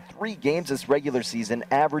 in 3 games this regular season,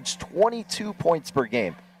 averaged 22 points per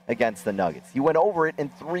game against the Nuggets. He went over it in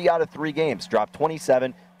 3 out of 3 games, dropped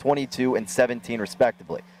 27, 22, and 17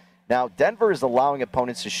 respectively. Now, Denver is allowing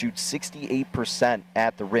opponents to shoot 68%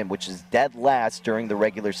 at the rim, which is dead last during the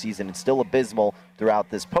regular season and still abysmal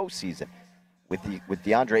throughout this postseason. With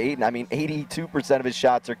DeAndre Ayton, 82% of his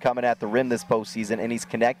shots are coming at the rim this postseason, and he's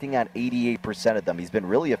connecting on 88% of them. He's been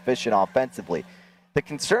really efficient offensively. The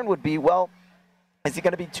concern would be, well, is he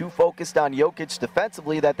going to be too focused on Jokic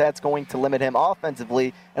defensively that's going to limit him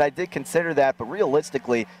offensively? And I did consider that, but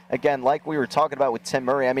realistically, again, like we were talking about with Tim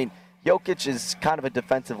Murray, Jokic is kind of a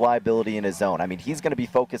defensive liability in his own. He's going to be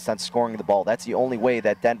focused on scoring the ball. That's the only way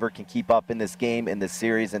that Denver can keep up in this game, in this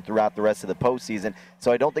series, and throughout the rest of the postseason.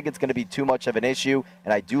 So I don't think it's going to be too much of an issue,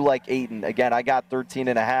 and I do like Ayton. Again, I got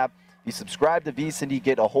 13.5. If you subscribe to VSiN, you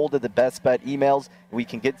get a hold of the best bet emails. We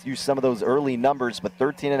can get you some of those early numbers, but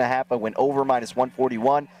 13.5, I went over minus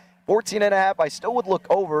 141. 14.5, I still would look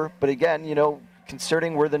over, but again,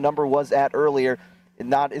 considering where the number was at earlier,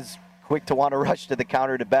 not as quick to want to rush to the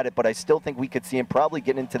counter to bet it, but I still think we could see him probably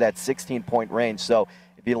get into that 16-point range. So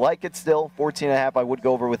if you like it still, 14.5, I would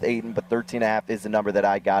go over with Ayton, but 13.5 is the number that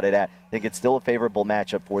I got it at. I think it's still a favorable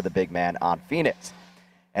matchup for the big man on Phoenix.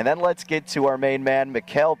 And then let's get to our main man,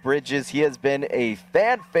 Mikal Bridges. He has been a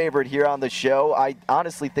fan favorite here on the show. I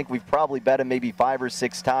honestly think we've probably bet him maybe 5 or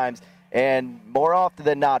 6 times, and more often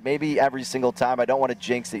than not, maybe every single time. I don't want to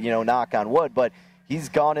jinx it, knock on wood, but he's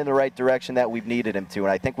gone in the right direction that we've needed him to, and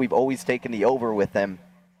I think we've always taken the over with him.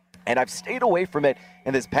 And I've stayed away from it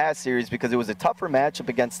in this past series because it was a tougher matchup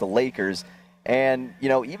against the Lakers. And,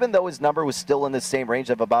 even though his number was still in the same range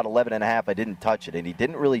of about 11.5, I didn't touch it, and he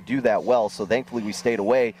didn't really do that well, so thankfully we stayed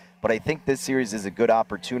away. But I think this series is a good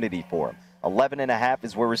opportunity for him. 11.5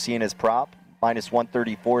 is where we're seeing his prop. Minus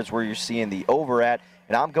 134 is where you're seeing the over at.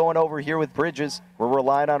 And I'm going over here with Bridges. We're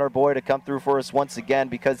relying on our boy to come through for us once again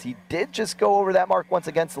because he did just go over that mark once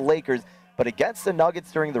against the Lakers. But against the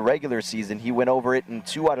Nuggets during the regular season, he went over it in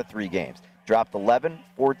 2 out of 3 games. dropped 11,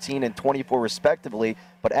 14, and 24 respectively,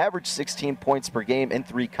 but averaged 16 points per game in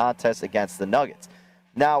 3 contests against the Nuggets.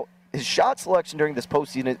 Now, his shot selection during this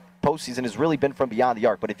postseason has really been from beyond the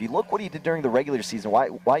arc, but if you look what he did during the regular season,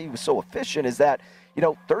 why he was so efficient is that,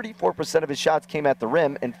 34% of his shots came at the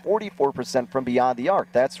rim and 44% from beyond the arc.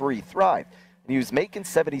 That's where he thrived. And he was making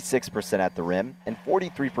 76% at the rim and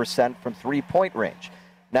 43% from three-point range.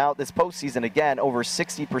 Now, this postseason, again, over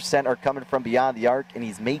 60% are coming from beyond the arc, and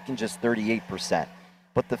he's making just 38%.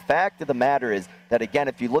 But the fact of the matter is that, again,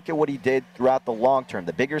 if you look at what he did throughout the long term,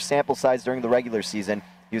 the bigger sample size during the regular season,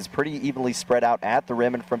 he was pretty evenly spread out at the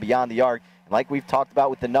rim and from beyond the arc. And like we've talked about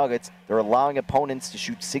with the Nuggets, they're allowing opponents to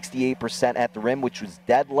shoot 68% at the rim, which was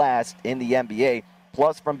dead last in the NBA.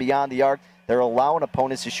 Plus, from beyond the arc, they're allowing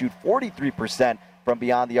opponents to shoot 43% from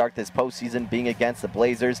beyond the arc this postseason, being against the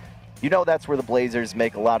Blazers. That's where the Blazers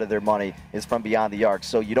make a lot of their money, is from beyond the arc.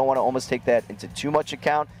 So you don't want to almost take that into too much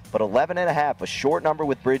account. But 11.5, a short number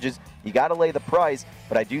with Bridges. You got to lay the price,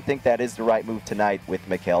 but I do think that is the right move tonight with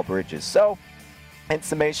Mikal Bridges. So, in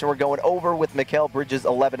summation, we're going over with Mikal Bridges,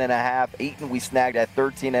 11.5. Ayton, we snagged at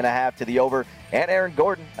 13.5 to the over. And Aaron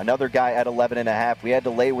Gordon, another guy at 11.5. We had to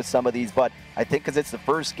lay with some of these, but I think because it's the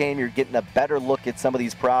first game, you're getting a better look at some of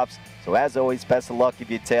these props. So as always, best of luck if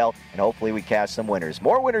you tail, and hopefully we cash some winners.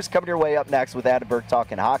 More winners coming your way up next with Adam Burke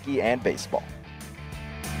talking hockey and baseball.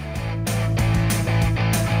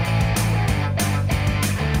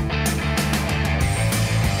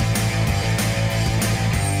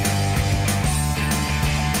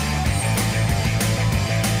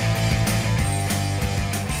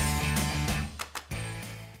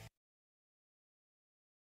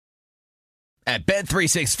 At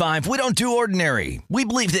Bet365, we don't do ordinary. We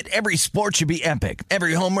believe that every sport should be epic.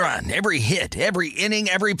 Every home run, every hit, every inning,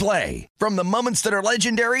 every play. From the moments that are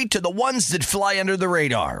legendary to the ones that fly under the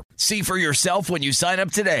radar. See for yourself when you sign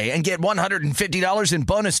up today and get $150 in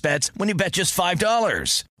bonus bets when you bet just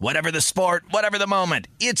 $5. Whatever the sport, whatever the moment,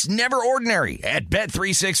 it's never ordinary at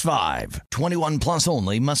Bet365. 21 plus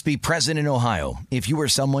only. Must be present in Ohio. If you or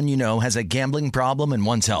someone you know has a gambling problem and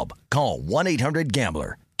wants help, call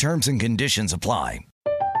 1-800-GAMBLER. Terms and conditions apply.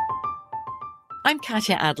 I'm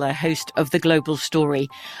Katya Adler, host of The Global Story.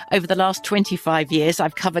 Over the last 25 years,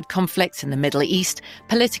 I've covered conflicts in the Middle East,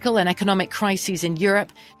 political and economic crises in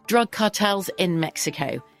Europe, drug cartels in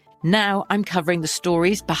Mexico. Now I'm covering the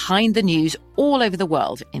stories behind the news all over the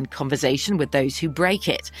world in conversation with those who break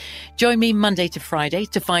it. Join me Monday to Friday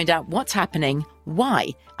to find out what's happening, why,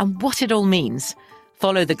 and what it all means.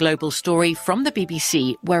 Follow The Global Story from the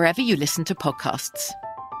BBC wherever you listen to podcasts.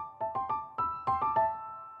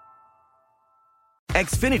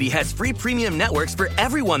 Xfinity has free premium networks for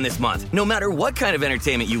everyone this month, no matter what kind of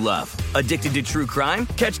entertainment you love. Addicted to true crime?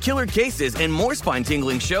 Catch killer cases and more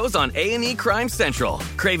spine-tingling shows on A&E Crime Central.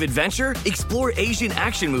 Crave adventure? Explore Asian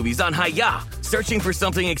action movies on Hi-YAH. Searching for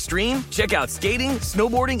something extreme? Check out skating,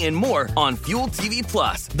 snowboarding, and more on Fuel TV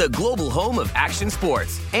Plus, the global home of action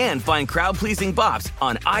sports. And find crowd-pleasing bops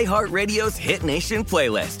on iHeartRadio's Hit Nation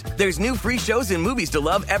playlist. There's new free shows and movies to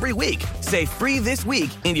love every week. Say free this week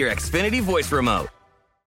in your Xfinity voice remote.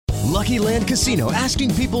 Lucky Land Casino,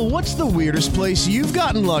 asking people, what's the weirdest place you've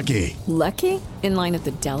gotten lucky? Lucky? In line at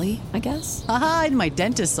the deli, I guess? Aha, in my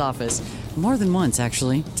dentist's office. More than once,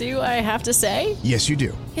 actually. Do I have to say? Yes, you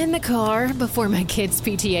do. In the car before my kids'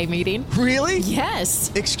 PTA meeting. Really? Yes.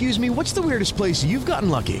 Excuse me, what's the weirdest place you've gotten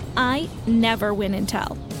lucky? I never win and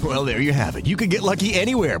tell. Well, there you have it. You can get lucky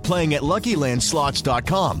anywhere, playing at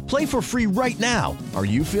LuckyLandSlots.com. Play for free right now. Are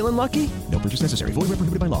you feeling lucky? No purchase necessary. Void where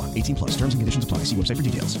prohibited by law. 18 plus. Terms and conditions apply. See website for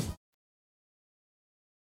details.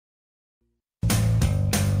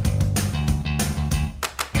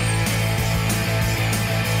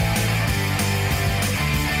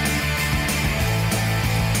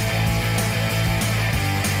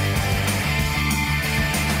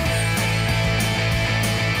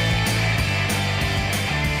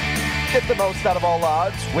 Get the most out of all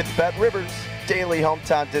odds with Bet Rivers. Daily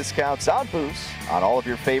hometown discounts on booze on all of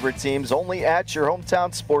your favorite teams only at your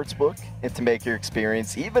hometown sportsbook. And to make your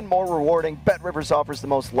experience even more rewarding, Bet Rivers offers the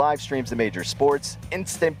most live streams in major sports,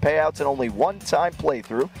 instant payouts, and only one-time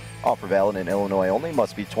playthrough. Offer valid in Illinois only.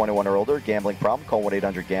 Must be 21 or older. Gambling problem? Call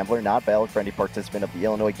 1-800-GAMBLER. Not valid for any participant of the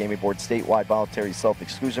Illinois Gaming Board statewide voluntary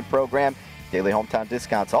self-exclusion program. Daily hometown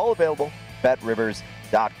discounts all available.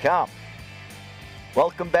 BetRivers.com.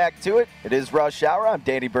 Welcome back to it. It is Rush Hour. I'm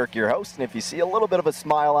Danny Burke, your host. And if you see a little bit of a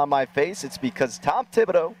smile on my face, it's because Tom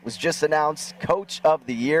Thibodeau was just announced Coach of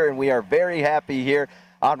the Year. And we are very happy here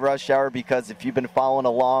on Rush Hour because if you've been following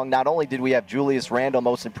along, not only did we have Julius Randle,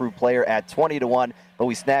 Most Improved Player, at 20-1, but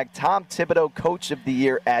we snagged Tom Thibodeau Coach of the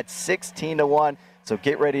Year at 16-1. So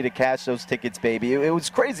get ready to cash those tickets, baby. It was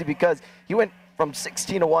crazy because he went from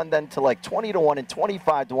 16-1 then to like 20-1 and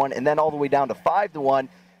 25-1 and then all the way down to 5-1.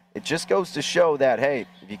 It just goes to show that, hey,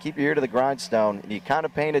 if you keep your ear to the grindstone and you kind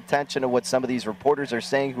of paying attention to what some of these reporters are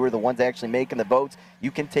saying, who are the ones actually making the votes,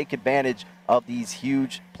 you can take advantage of these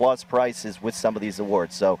huge plus prices with some of these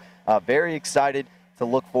awards. So very excited to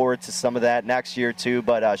look forward to some of that next year too.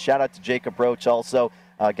 But shout out to Jacob Roach also.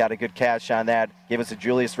 Got a good cash on that. Gave us a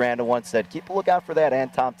Julius Randle one, said keep a lookout for that,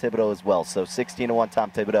 and Tom Thibodeau as well. So 16-1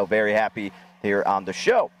 Tom Thibodeau, very happy here on the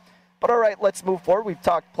show. But all right, let's move forward. We've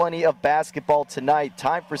talked plenty of basketball tonight.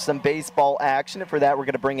 Time for some baseball action. And for that, we're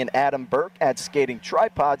going to bring in Adam Burke at Skating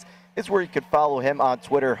Tripods. Is where you could follow him on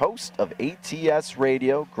Twitter, host of ATS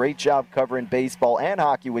Radio. Great job covering baseball and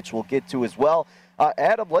hockey, which we'll get to as well.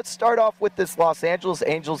 Adam, let's start off with this Los Angeles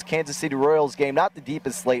Angels Kansas City Royals game. Not the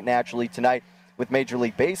deepest slate naturally tonight with Major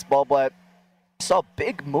League Baseball, but saw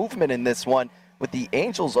big movement in this one, with the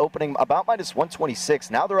Angels opening about minus 126.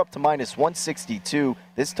 Now they're up to minus 162.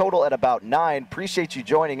 This total at about 9. Appreciate you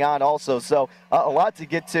joining on also. So a lot to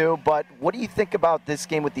get to, but what do you think about this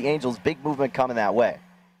game with the Angels? Big movement coming that way.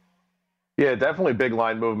 Yeah, definitely big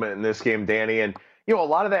line movement in this game, Danny. And, a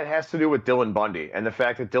lot of that has to do with Dylan Bundy and the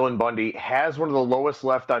fact that Dylan Bundy has one of the lowest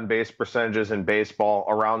left on base percentages in baseball,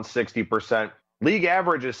 around 60%. League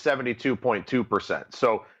average is 72.2%.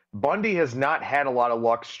 So Bundy has not had a lot of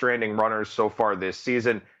luck stranding runners so far this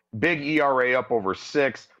season. Big ERA up over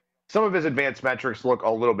 6. Some of his advanced metrics look a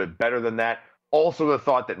little bit better than that. Also the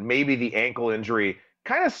thought that maybe the ankle injury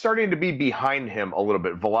kind of starting to be behind him a little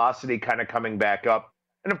bit. Velocity kind of coming back up.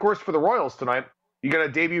 And of course for the Royals tonight, you got a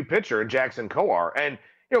debut pitcher in Jackson Kowar. And,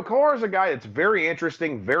 Kowar is a guy that's very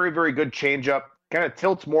interesting, very, very good changeup, kind of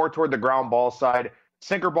tilts more toward the ground ball side.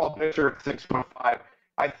 Sinker ball pitcher at 6'5".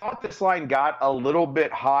 I thought this line got a little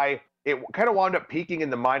bit high. It kind of wound up peaking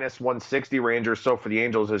in the minus 160 range or so for the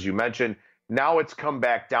Angels, as you mentioned. Now it's come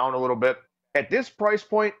back down a little bit. At this price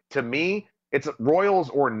point, to me, it's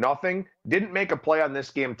Royals or nothing. Didn't make a play on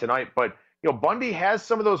this game tonight, but Bundy has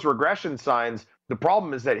some of those regression signs. The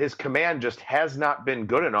problem is that his command just has not been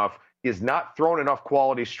good enough. He has not thrown enough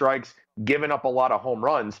quality strikes, given up a lot of home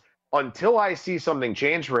runs. Until I see something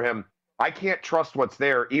change for him, I can't trust what's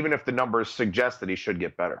there, even if the numbers suggest that he should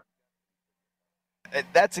get better.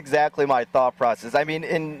 That's exactly my thought process. I mean,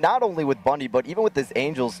 and not only with Bundy, but even with this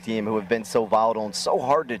Angels team who have been so volatile and so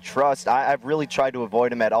hard to trust, I've really tried to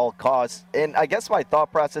avoid him at all costs. And I guess my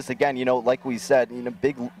thought process, again, like we said,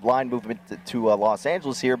 big line movement to Los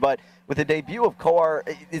Angeles here, but with the debut of Kowar,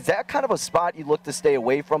 is that kind of a spot you look to stay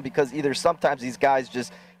away from? Because either sometimes these guys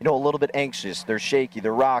just, a little bit anxious, they're shaky,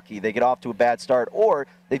 they're rocky, they get off to a bad start, or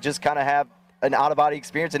they just kind of have an out-of-body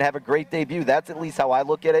experience and have a great debut. That's at least how I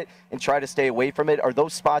look at it and try to stay away from it. Are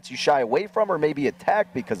those spots you shy away from or maybe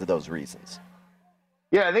attack because of those reasons?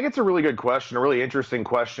 Yeah, I think it's a really good question, a really interesting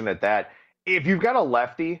question at that. If you've got a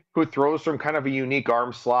lefty who throws from kind of a unique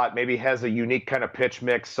arm slot, maybe has a unique kind of pitch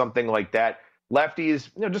mix, something like that, lefties,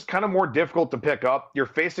 just kind of more difficult to pick up. You're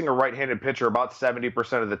facing a right-handed pitcher about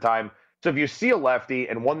 70% of the time. So if you see a lefty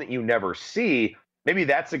and one that you never see, maybe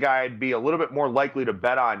that's a guy I'd be a little bit more likely to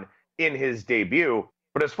bet on in his debut.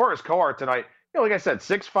 But as far as Kowar tonight, like I said,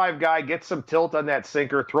 6'5" guy, gets some tilt on that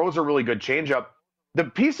sinker, throws a really good changeup. The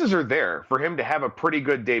pieces are there for him to have a pretty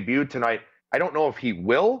good debut tonight. I don't know if he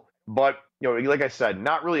will, but like I said,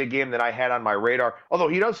 not really a game that I had on my radar, although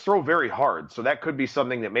he does throw very hard. So that could be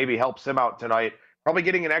something that maybe helps him out tonight. Probably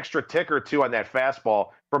getting an extra tick or two on that fastball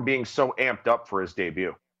from being so amped up for his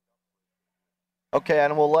debut. Okay,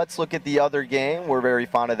 and well, let's look at the other game. We're very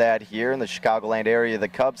fond of that here in the Chicagoland area. The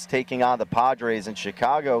Cubs taking on the Padres, and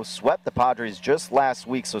Chicago swept the Padres just last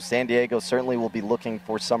week, so San Diego certainly will be looking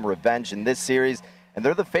for some revenge in this series. And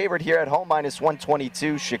they're the favorite here at home, minus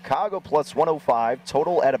 122. Chicago plus 105,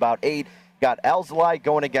 total at about 8. Got Alzolay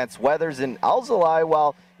going against Weathers, and Alzolay,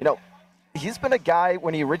 well, he's been a guy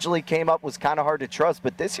when he originally came up was kind of hard to trust,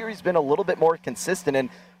 but this year he's been a little bit more consistent. And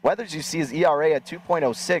Weathers, you see his ERA at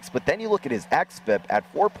 2.06, but then you look at his xFIP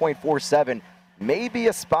at 4.47. Maybe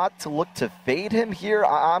a spot to look to fade him here.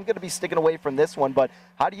 I'm going to be sticking away from this one, but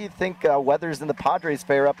how do you think Weathers and the Padres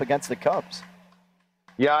fare up against the Cubs?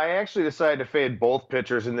 Yeah, I actually decided to fade both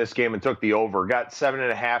pitchers in this game and took the over. Got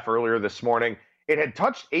 7.5 earlier this morning. It had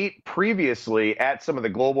touched 8 previously at some of the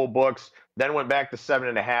global books, then went back to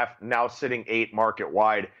 7.5, now sitting 8 market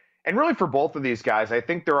wide. And really for both of these guys, I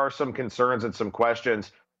think there are some concerns and some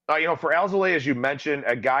questions. For Alzolay, as you mentioned,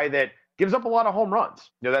 a guy that gives up a lot of home runs.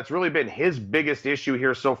 That's really been his biggest issue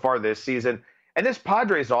here so far this season. And this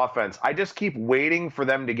Padres offense, I just keep waiting for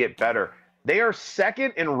them to get better. They are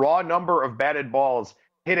second in raw number of batted balls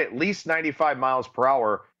hit at least 95 miles per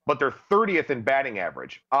hour but they're 30th in batting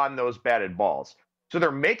average on those batted balls. So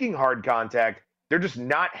they're making hard contact. They're just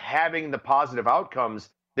not having the positive outcomes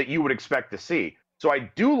that you would expect to see. So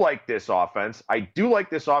I do like this offense. I do like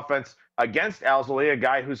this offense against Alzolay, a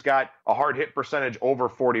guy who's got a hard hit percentage over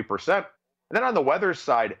 40%. And then on the Weathers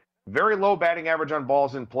side, very low batting average on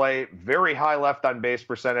balls in play, very high left on base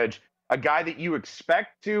percentage, a guy that you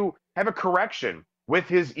expect to have a correction with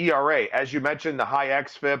his ERA. As you mentioned, the high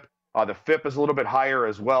xFIP, the FIP is a little bit higher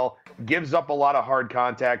as well, gives up a lot of hard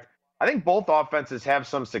contact. I think both offenses have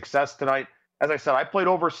some success tonight. As I said, I played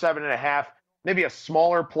over 7.5, maybe a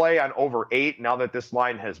smaller play on over 8 now that this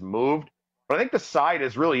line has moved. But I think the side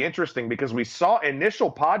is really interesting because we saw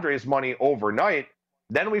initial Padres money overnight.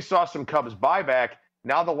 Then we saw some Cubs buyback.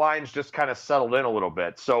 Now the line's just kind of settled in a little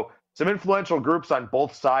bit. So some influential groups on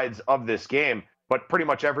both sides of this game, but pretty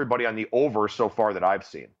much everybody on the over so far that I've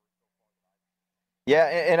seen. Yeah,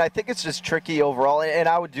 and I think it's just tricky overall, and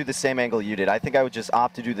I would do the same angle you did. I think I would just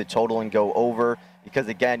opt to do the total and go over because,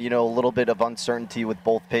 again, a little bit of uncertainty with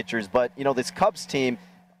both pitchers. But, this Cubs team,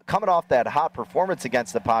 coming off that hot performance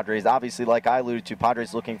against the Padres, obviously, like I alluded to,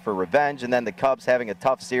 Padres looking for revenge, and then the Cubs having a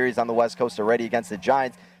tough series on the West Coast already against the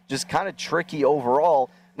Giants, just kind of tricky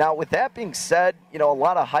overall. Now, with that being said, a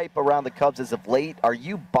lot of hype around the Cubs as of late. Are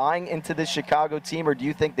you buying into this Chicago team, or do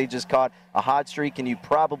you think they just caught a hot streak and you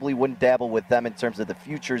probably wouldn't dabble with them in terms of the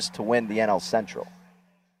futures to win the NL Central?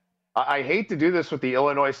 I hate to do this with the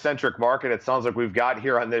Illinois-centric market it sounds like we've got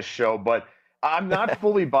here on this show, but I'm not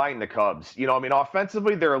fully buying the Cubs.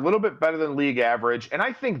 Offensively, they're a little bit better than league average, and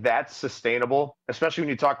I think that's sustainable, especially when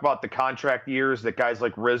you talk about the contract years that guys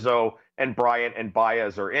like Rizzo and Bryant and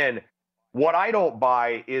Baez are in. What I don't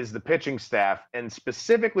buy is the pitching staff, and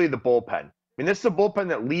specifically the bullpen. This is a bullpen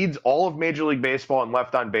that leads all of Major League Baseball in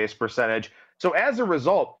left on base percentage. So as a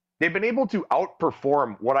result, they've been able to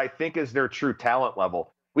outperform what I think is their true talent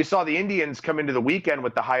level. We saw the Indians come into the weekend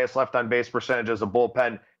with the highest left on base percentage as a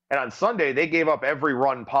bullpen, and on Sunday, they gave up every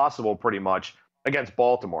run possible pretty much against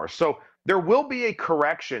Baltimore. So there will be a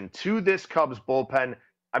correction to this Cubs bullpen.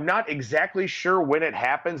 I'm not exactly sure when it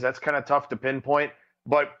happens. That's kind of tough to pinpoint,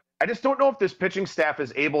 but I just don't know if this pitching staff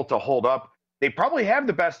is able to hold up. They probably have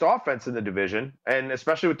the best offense in the division, and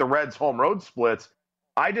especially with the Reds' home road splits,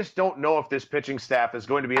 I just don't know if this pitching staff is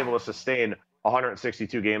going to be able to sustain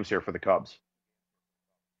 162 games here for the Cubs.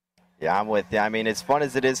 Yeah, I'm with you. As fun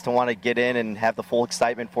as it is to want to get in and have the full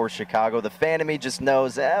excitement for Chicago, the fan of me just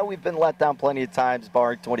knows we've been let down plenty of times,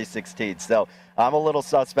 barring 2016. So I'm a little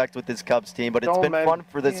suspect with this Cubs team, but it's been fun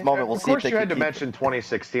for this moment. We'll see if they can keep it. Of course you had to mention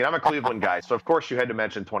 2016. I'm a Cleveland guy, so of course you had to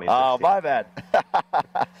mention 2016. Oh, my bad.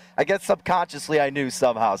 I guess subconsciously I knew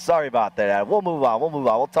somehow. Sorry about that, Adam. We'll move on.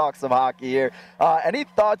 We'll talk some hockey here. Any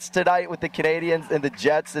thoughts tonight with the Canadiens and the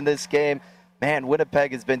Jets in this game? Man,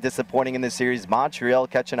 Winnipeg has been disappointing in this series. Montreal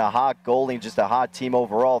catching a hot goalie, just a hot team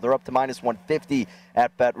overall. They're up to minus 150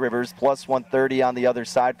 at BetRivers, plus 130 on the other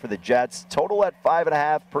side for the Jets. Total at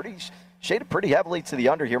 5.5, shaded pretty heavily to the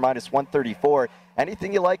under here, minus 134.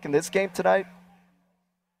 Anything you like in this game tonight?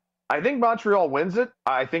 I think Montreal wins it.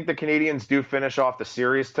 I think the Canadiens do finish off the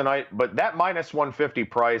series tonight, but that minus 150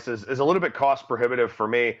 price is a little bit cost prohibitive for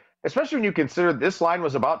me, especially when you consider this line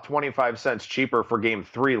was about 25 cents cheaper for Game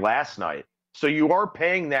 3 last night. So you are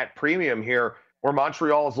paying that premium here where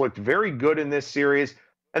Montreal has looked very good in this series,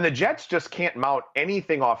 and the Jets just can't mount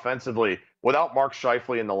anything offensively without Mark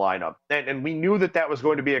Scheifele in the lineup. And we knew that was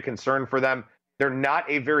going to be a concern for them. They're not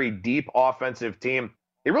a very deep offensive team.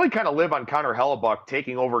 They really kind of live on Connor Hellebuck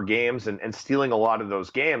taking over games and stealing a lot of those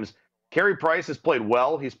games. Carey Price has played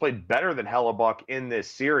well. He's played better than Hellebuck in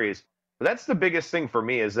this series. But that's the biggest thing for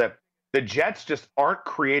me is that the Jets just aren't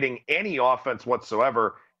creating any offense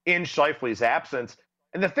whatsoever in Scheifele's absence.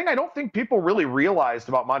 And the thing I don't think people really realized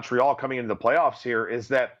about Montreal coming into the playoffs here is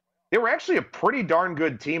that they were actually a pretty darn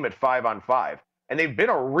good team at 5-on-5. And they've been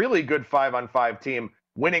a really good 5-on-5 team,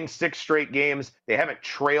 winning 6 straight games. They haven't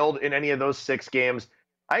trailed in any of those 6 games.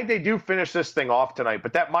 I think they do finish this thing off tonight,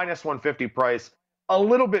 but that minus 150 price, a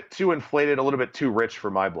little bit too inflated, a little bit too rich for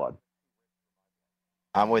my blood.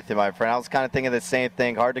 I'm with you, my friend. I was kind of thinking the same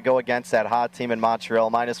thing. Hard to go against that hot team in Montreal.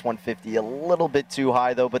 Minus 150, a little bit too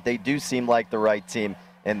high, though, but they do seem like the right team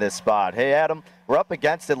in this spot. Hey, Adam, we're up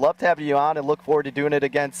against it. Love to have you on and look forward to doing it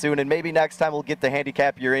again soon. And maybe next time we'll get to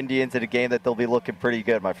handicap your Indians in a game that they'll be looking pretty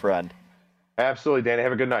good, my friend. Absolutely, Danny.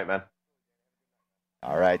 Have a good night, man.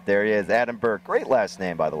 All right, there he is, Adam Burke. Great last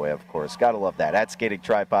name, by the way, of course. Got to love that. At Skating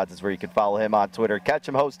Tripods is where you can follow him on Twitter. Catch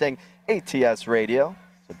him hosting ATS Radio.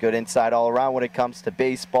 So good insight all around when it comes to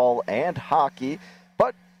baseball and hockey.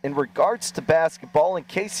 But in regards to basketball, in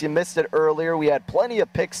case you missed it earlier, we had plenty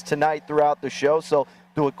of picks tonight throughout the show. So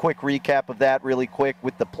do a quick recap of that really quick.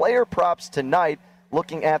 With the player props tonight,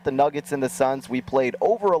 looking at the Nuggets and the Suns, we played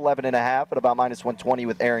over 11.5 at about -120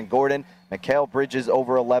 with Aaron Gordon. Mikal Bridges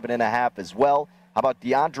over 11.5 as well. How about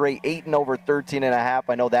DeAndre Ayton over 13.5?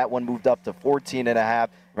 I know that one moved up to 14.5.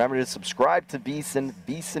 Remember to subscribe to VSiN,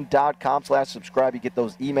 VSiN.com/subscribe. You get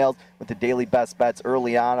those emails with the daily best bets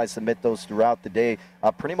early on. I submit those throughout the day,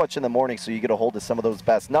 pretty much in the morning, so you get a hold of some of those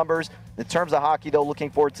best numbers. In terms of hockey, though, looking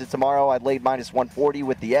forward to tomorrow. I laid -140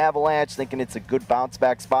 with the Avalanche, thinking it's a good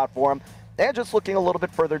bounce-back spot for them. And just looking a little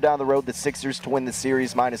bit further down the road, the Sixers to win the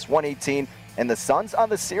series, -118. And the Suns on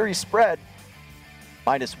the series spread,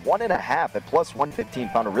 -1.5 at +115.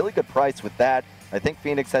 Found a really good price with that. I think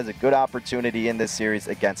Phoenix has a good opportunity in this series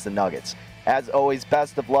against the Nuggets. As always,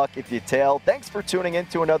 best of luck if you tail. Thanks for tuning in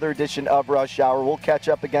to another edition of Rush Hour. We'll catch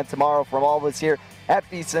up again tomorrow. From all of us here at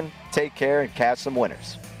VSiN, take care and catch some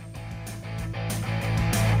winners.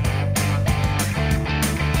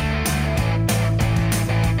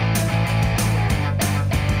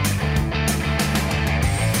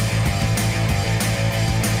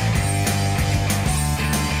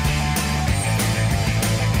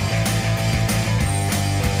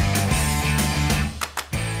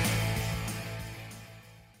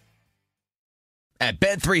 At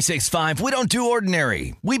Bet365, we don't do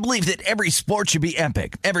ordinary. We believe that every sport should be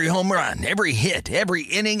epic. Every home run, every hit, every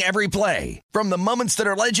inning, every play. From the moments that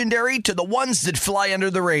are legendary to the ones that fly under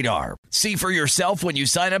the radar. See for yourself when you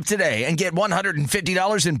sign up today and get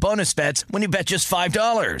 $150 in bonus bets when you bet just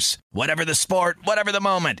 $5. Whatever the sport, whatever the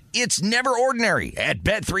moment, it's never ordinary at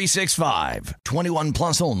Bet365. 21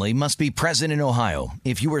 plus only. Must be present in Ohio.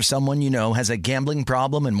 If you or someone you know has a gambling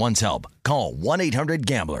problem and wants help, call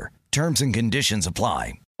 1-800-GAMBLER. Terms and conditions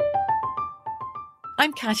apply.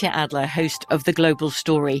 I'm Katya Adler, host of The Global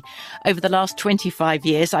Story. Over the last 25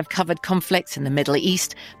 years, I've covered conflicts in the Middle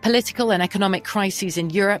East, political and economic crises in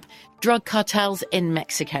Europe, drug cartels in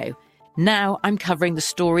Mexico. Now I'm covering the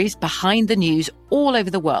stories behind the news all over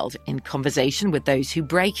the world in conversation with those who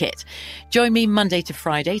break it. Join me Monday to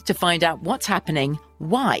Friday to find out what's happening,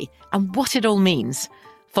 why, and what it all means.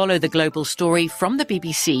 Follow The Global Story from the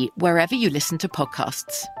BBC wherever you listen to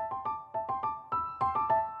podcasts.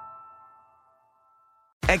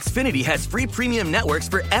 Xfinity has free premium networks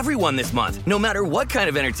for everyone this month, no matter what kind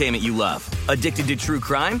of entertainment you love. Addicted to true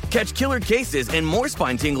crime? Catch killer cases and more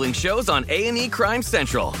spine-tingling shows on A&E Crime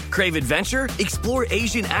Central. Crave adventure? Explore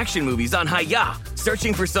Asian action movies on Hi-YAH.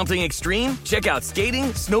 Searching for something extreme? Check out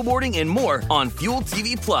skating, snowboarding, and more on Fuel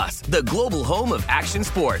TV Plus, the global home of action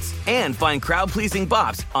sports. And find crowd-pleasing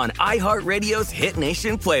bops on iHeartRadio's Hit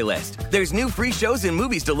Nation playlist. There's new free shows and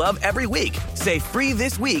movies to love every week. Say free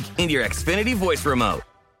this week in your Xfinity voice remote.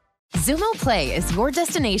 Xumo Play is your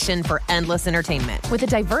destination for endless entertainment. With a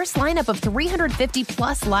diverse lineup of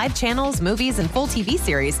 350-plus live channels, movies, and full TV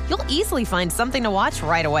series, you'll easily find something to watch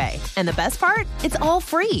right away. And the best part? It's all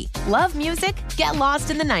free. Love music? Get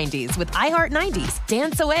lost in the 90s with iHeart 90s,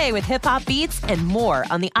 dance away with hip-hop beats, and more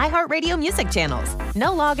on the iHeartRadio music channels.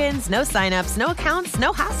 No logins, no signups, no accounts,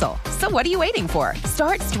 no hassle. So what are you waiting for?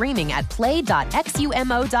 Start streaming at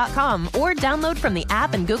play.xumo.com or download from the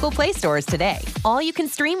app and Google Play stores today. All you can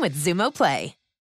stream with Xumo Play.